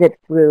quickly zip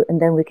through,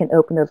 and then we can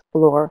open the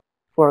floor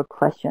for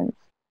questions.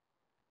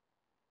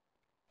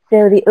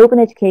 So the Open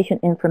Education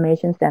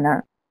Information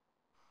Center.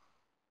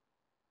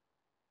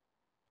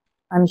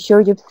 I'm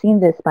sure you've seen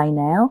this by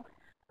now.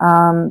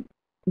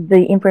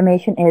 The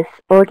information is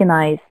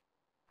organized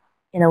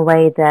in a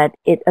way that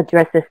it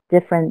addresses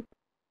different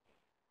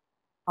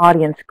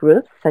audience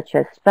groups, such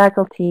as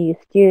faculty,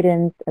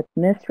 students,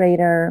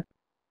 administrators,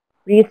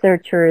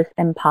 researchers,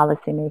 and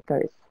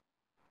policymakers.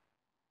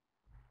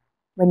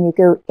 When you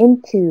go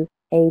into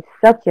a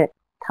subject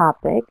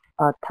topic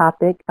or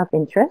topic of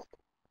interest,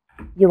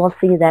 you will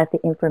see that the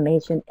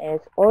information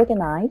is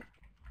organized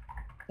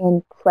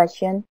in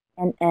question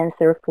and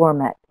answer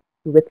format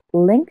with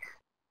links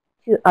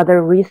to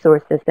other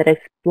resources that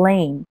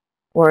explain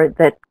or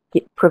that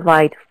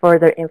provide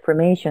further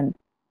information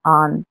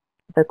on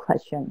the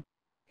question.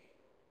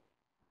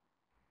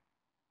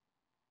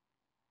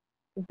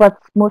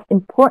 What's most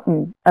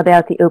important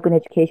about the Open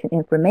Education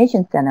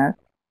Information Center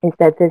is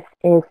that this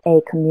is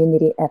a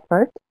community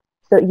effort.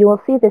 So you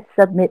will see the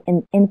Submit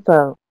an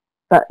Info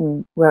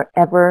button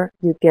wherever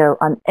you go.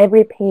 On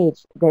every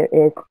page, there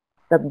is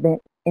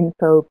Submit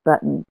Info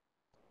button.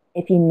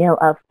 If you know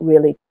of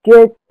really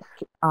good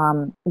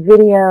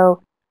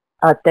video,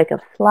 a deck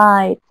of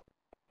slides,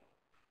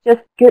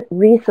 just good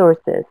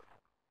resources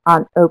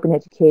on open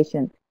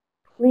education,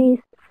 please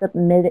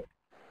submit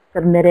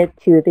it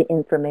to the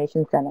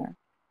Information Center.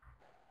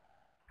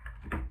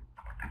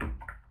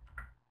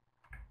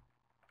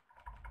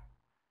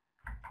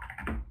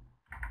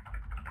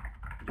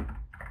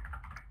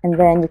 And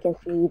then you can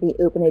see the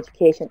Open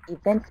Education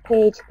events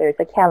page. There's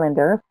a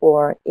calendar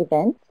for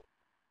events,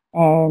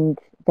 and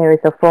there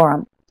is a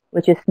forum,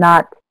 which is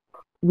not,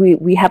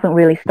 we haven't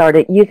really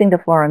started using the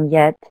forum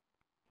yet,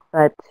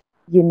 but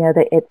you know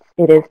that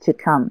it is to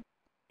come.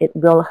 It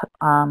will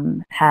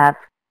have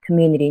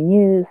community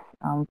news,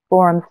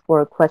 forums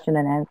for question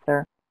and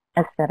answer,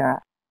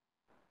 etc.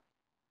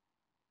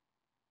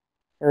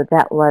 So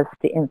that was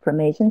the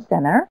Information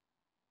Center.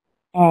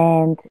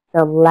 And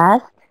the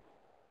last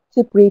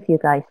to brief you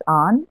guys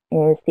on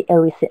is the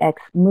OECX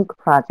MOOC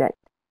project.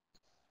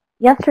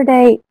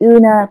 Yesterday,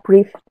 Una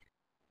briefed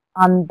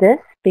on this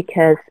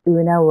because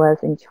Una was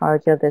in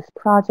charge of this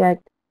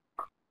project.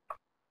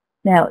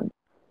 Now,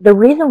 the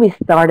reason we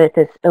started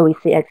this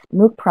OECX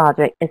MOOC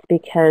project is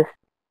because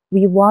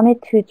we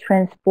wanted to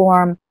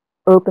transform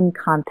open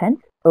content,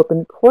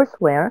 open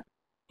courseware,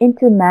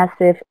 into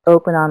massive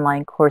open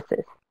online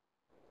courses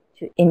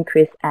to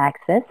increase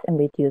access and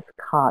reduce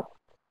costs.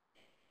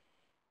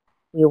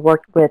 We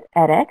worked with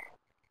edX,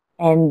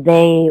 and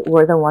they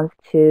were the ones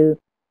to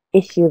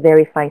issue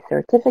verified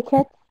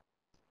certificates.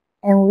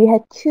 And we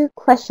had two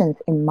questions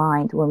in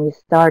mind when we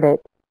started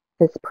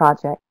this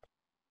project.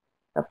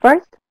 The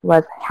first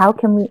was how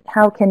can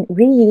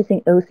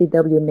reusing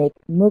OCW make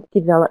MOOC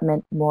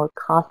development more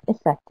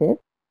cost-effective?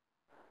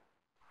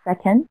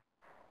 Second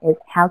is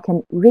how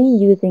can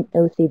reusing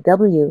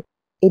OCW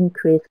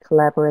increase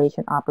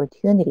collaboration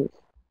opportunities?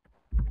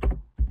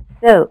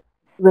 So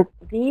with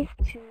these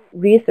two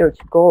research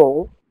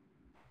goals,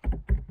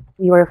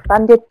 we were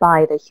funded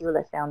by the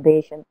Hewlett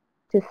Foundation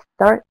to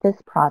start this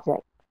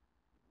project.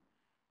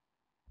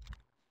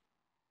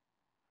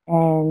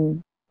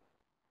 And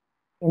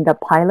in the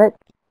pilot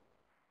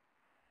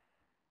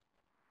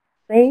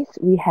phase,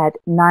 we had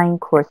 9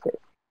 courses,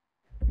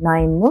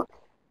 9 MOOCs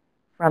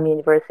from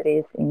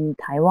universities in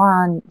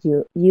Taiwan,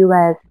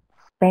 US,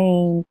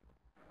 Spain,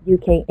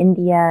 UK,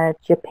 India,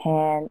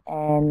 Japan,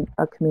 and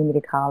a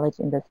community college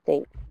in the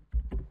States.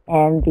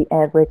 And the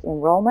average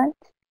enrollment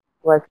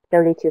was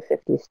 30 to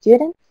 50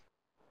 students.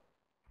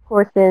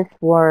 Courses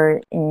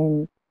were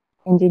in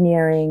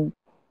engineering,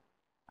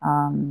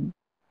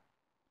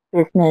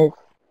 business,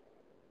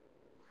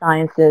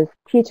 sciences,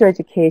 teacher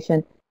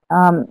education.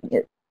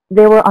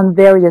 They were on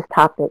various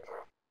topics.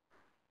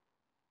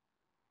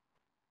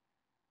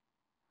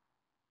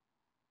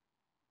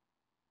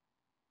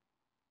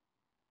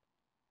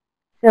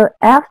 So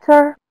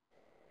after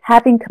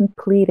having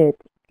completed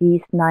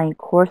these 9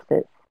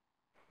 courses,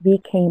 we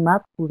came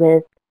up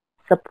with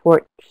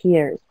support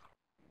tiers.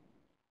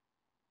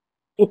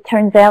 It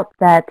turns out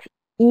that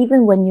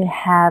even when you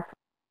have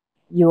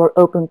your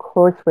open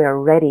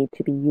courseware ready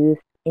to be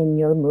used in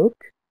your MOOC,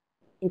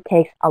 it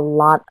takes a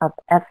lot of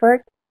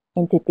effort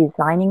into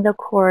designing the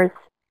course,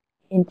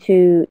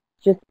 into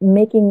just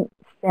making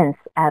sense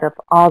out of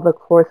all the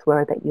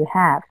courseware that you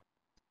have.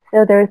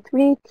 So there are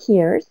 3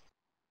 tiers.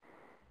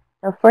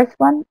 The first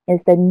one is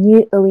the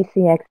new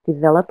OECX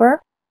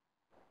developer.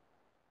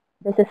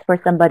 This is for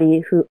somebody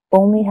who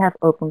only have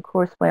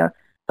OpenCourseWare,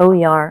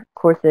 OER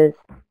courses,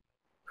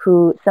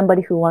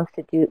 somebody who wants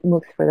to do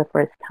MOOCs for the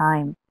first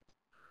time.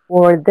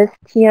 For this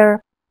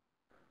tier,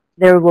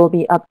 there will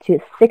be up to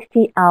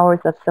 60 hours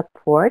of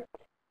support,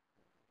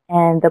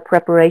 and the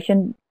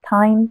preparation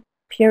time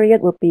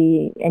period will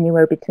be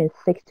anywhere between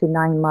 6 to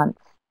 9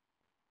 months.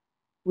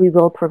 We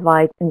will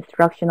provide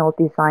instructional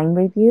design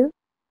review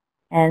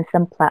and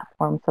some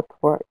platform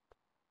support.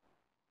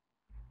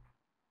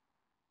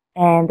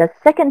 And the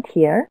second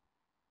tier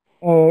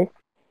is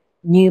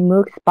new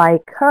MOOCs by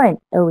current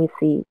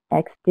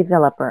OECX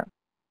developer,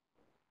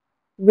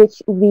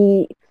 which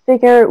we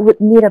figure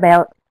would need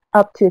about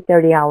up to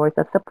 30 hours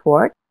of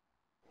support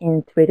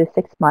in 3 to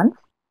 6 months.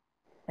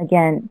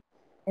 Again,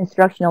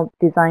 instructional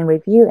design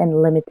review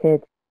and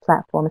limited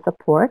platform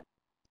support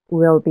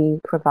will be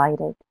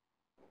provided.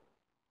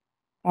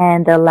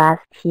 And the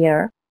last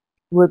tier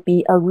would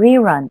be a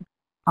rerun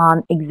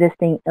on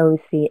existing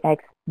OECX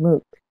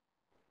MOOC.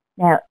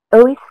 Now,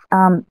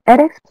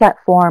 edX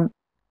platform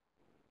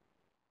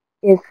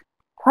is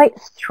quite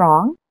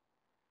strong,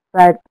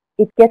 but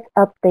it gets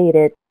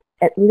updated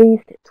at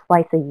least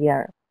twice a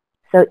year.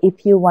 So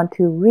if you want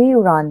to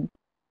rerun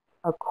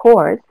a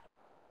course,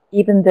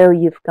 even though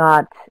you've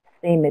got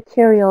same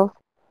materials,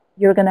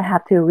 you're going to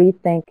have to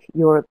rethink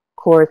your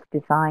course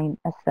design,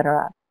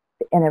 etc.,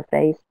 the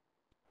interface.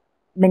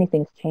 Many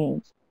things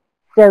change.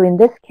 So in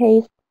this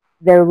case,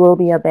 there will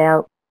be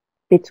about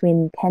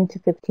between 10 to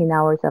 15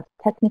 hours of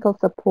technical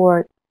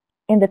support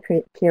in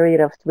the period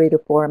of 3 to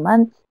 4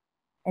 months,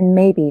 and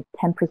maybe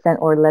 10%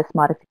 or less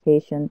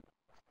modification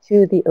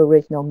to the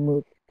original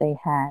MOOC they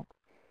had.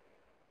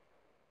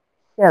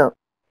 So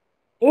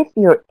if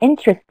you're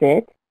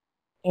interested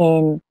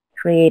in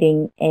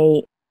creating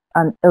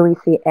an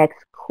OECX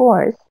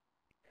course,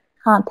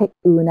 contact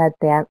Una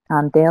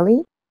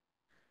Daly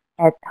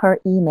at her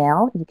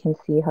email. You can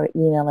see her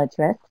email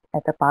address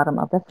at the bottom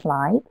of the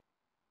slide.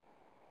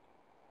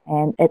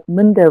 And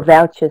Edmundo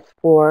vouches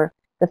for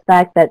the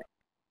fact that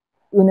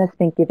Una's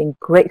been giving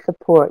great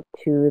support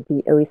to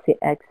the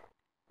OECX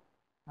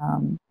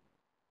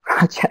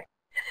project,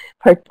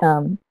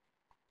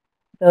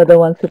 the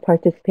ones who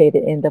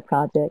participated in the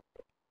project.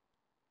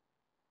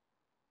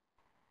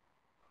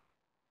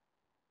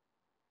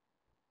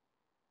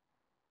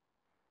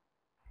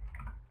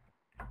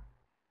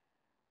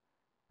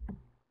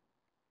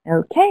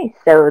 Okay,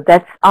 so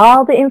that's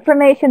all the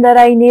information that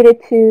I needed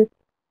to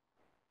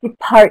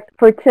depart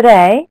for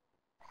today.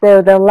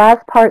 So the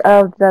last part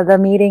of the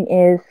meeting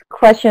is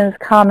questions,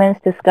 comments,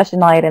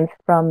 discussion items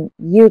from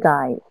you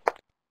guys.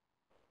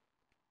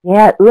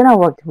 Yeah, Una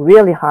worked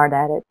really hard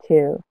at it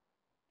too.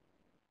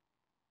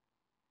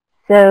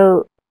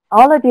 So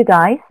all of you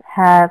guys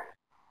have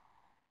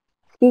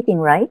speaking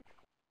rights,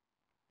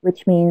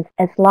 which means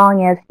as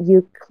long as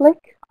you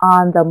click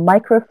on the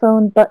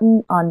microphone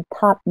button on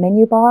top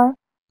menu bar,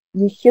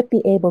 you should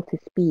be able to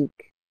speak.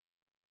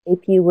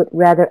 If you would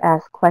rather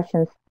ask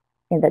questions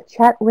in the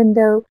chat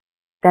window,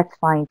 that's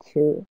fine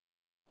too.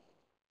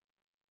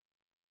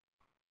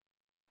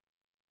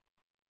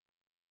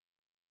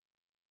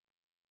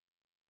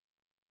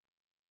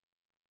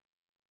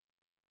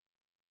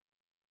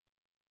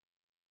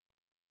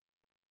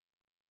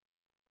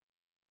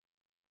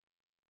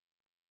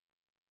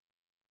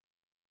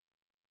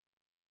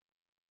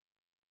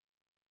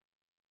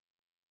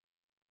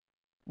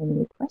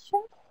 Any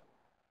questions?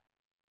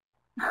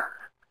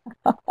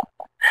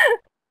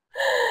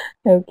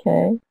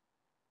 Okay.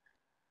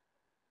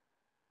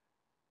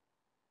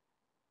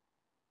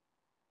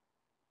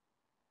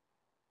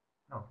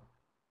 No.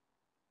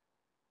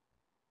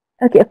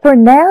 Okay, for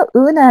now,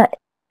 Una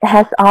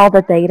has all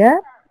the data,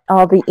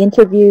 all the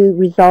interview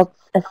results,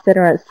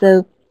 etc.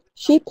 So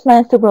she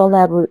plans to roll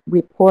out a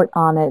report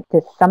on it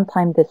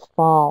sometime this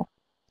fall.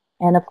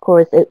 And of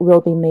course, it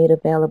will be made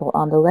available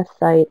on the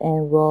website,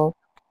 and we'll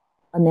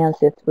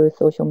announce it through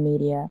social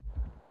media.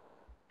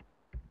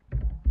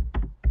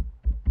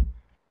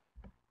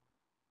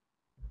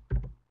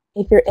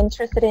 If you're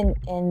interested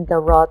in the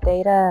raw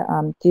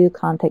data, do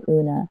contact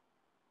Una.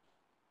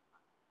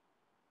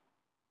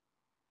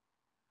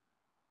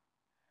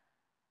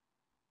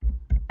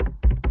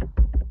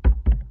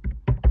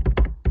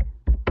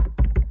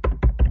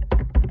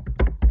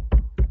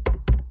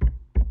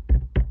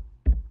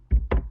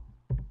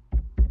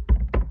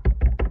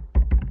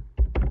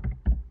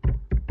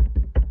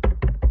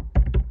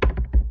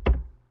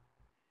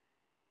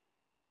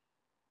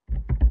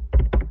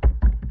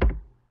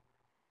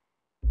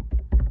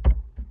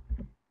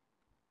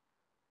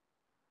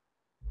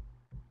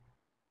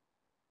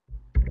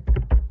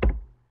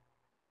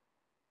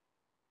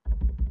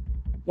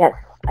 Yes,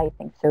 I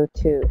think so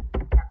too.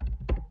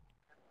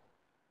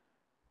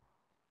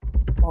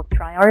 We'll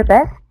try our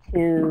best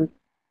to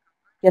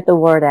get the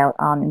word out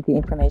on the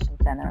information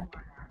center.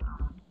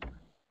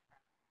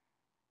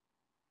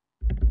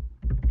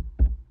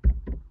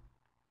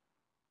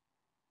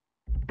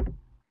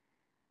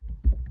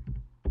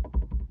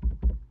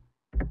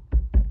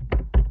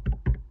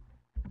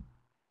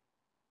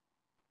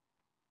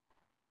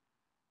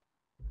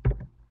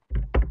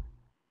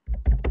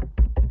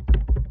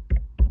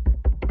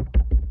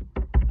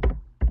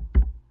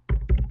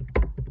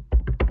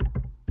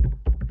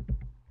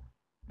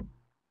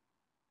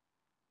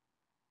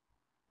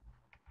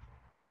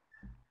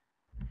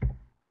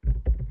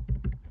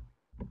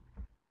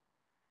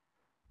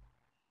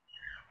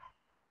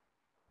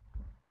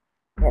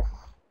 Yes.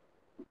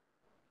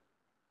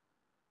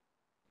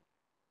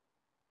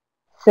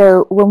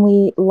 So when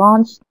we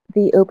launched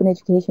the Open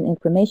Education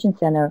Information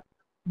Center,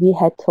 we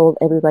had told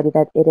everybody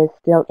that it is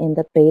still in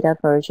the beta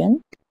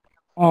version,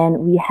 and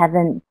we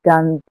haven't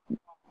done,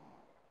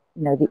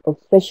 the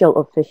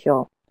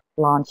official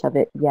launch of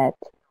it yet.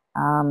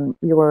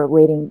 We were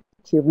waiting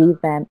to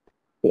revamp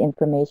the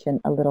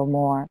information a little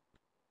more,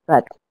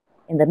 but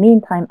in the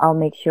meantime, I'll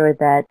make sure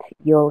that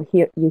you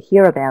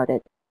hear about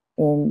it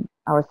in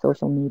our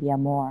social media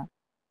more.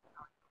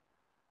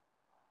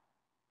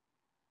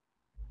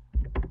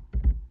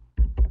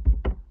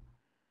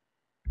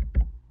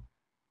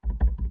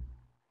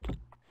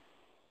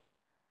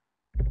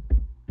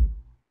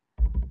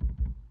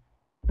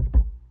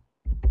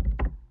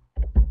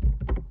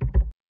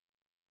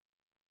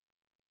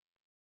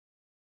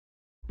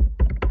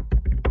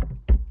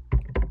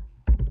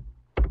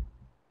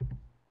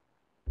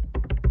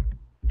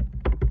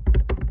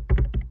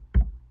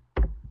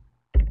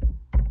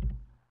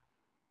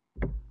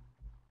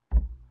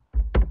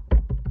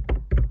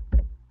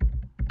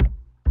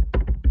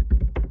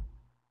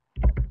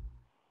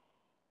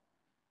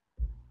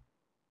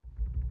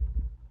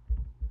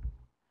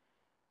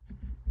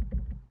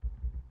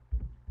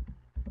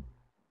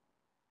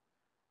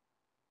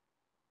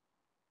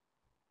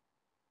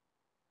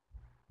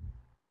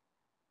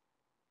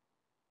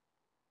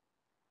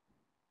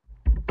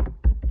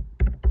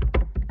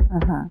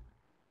 Uh-huh.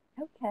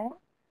 Okay.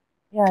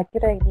 Yeah,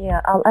 good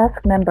idea. I'll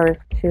ask members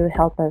to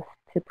help us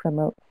to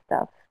promote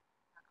stuff.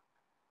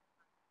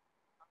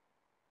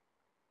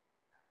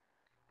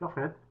 Dag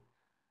Fred.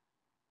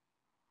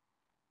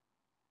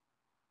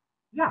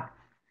 Ja,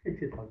 ik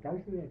zit gewoon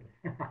thuis te werken.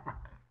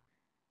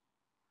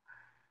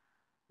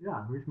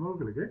 Ja, hoe is het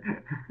mogelijk, hè?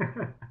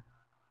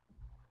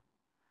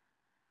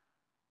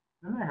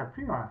 Nee, ja,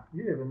 prima.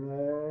 Jullie hebben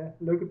een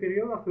leuke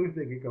periode achter ons,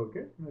 denk ik ook,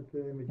 hè? Met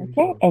jullie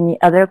Okay. show. Any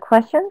other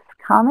questions,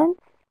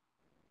 comments?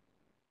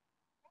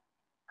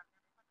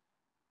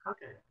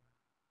 Oké.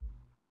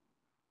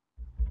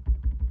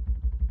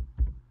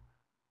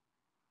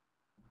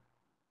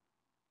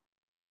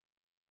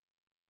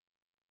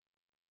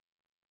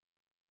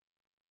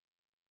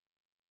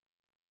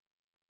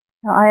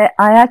 No, I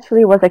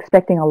actually was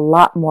expecting a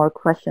lot more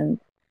questions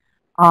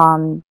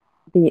on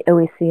the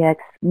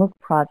OECX MOOC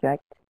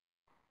project.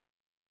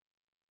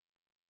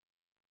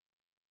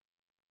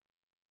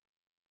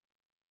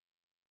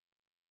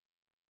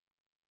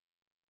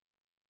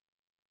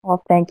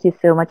 Well, thank you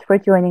so much for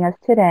joining us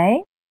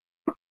today.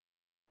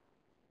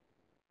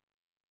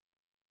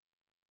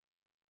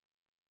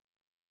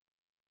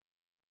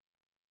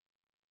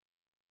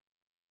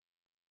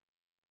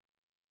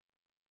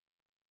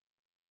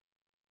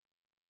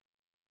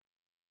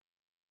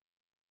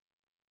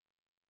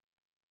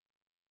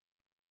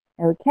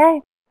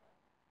 Okay.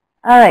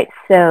 All right,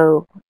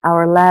 so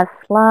our last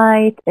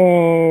slide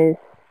is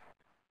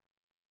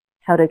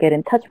how to get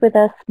in touch with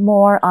us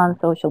more on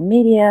social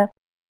media.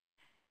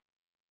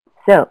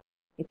 So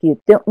if you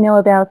don't know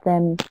about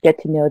them, get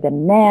to know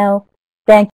them now. Thank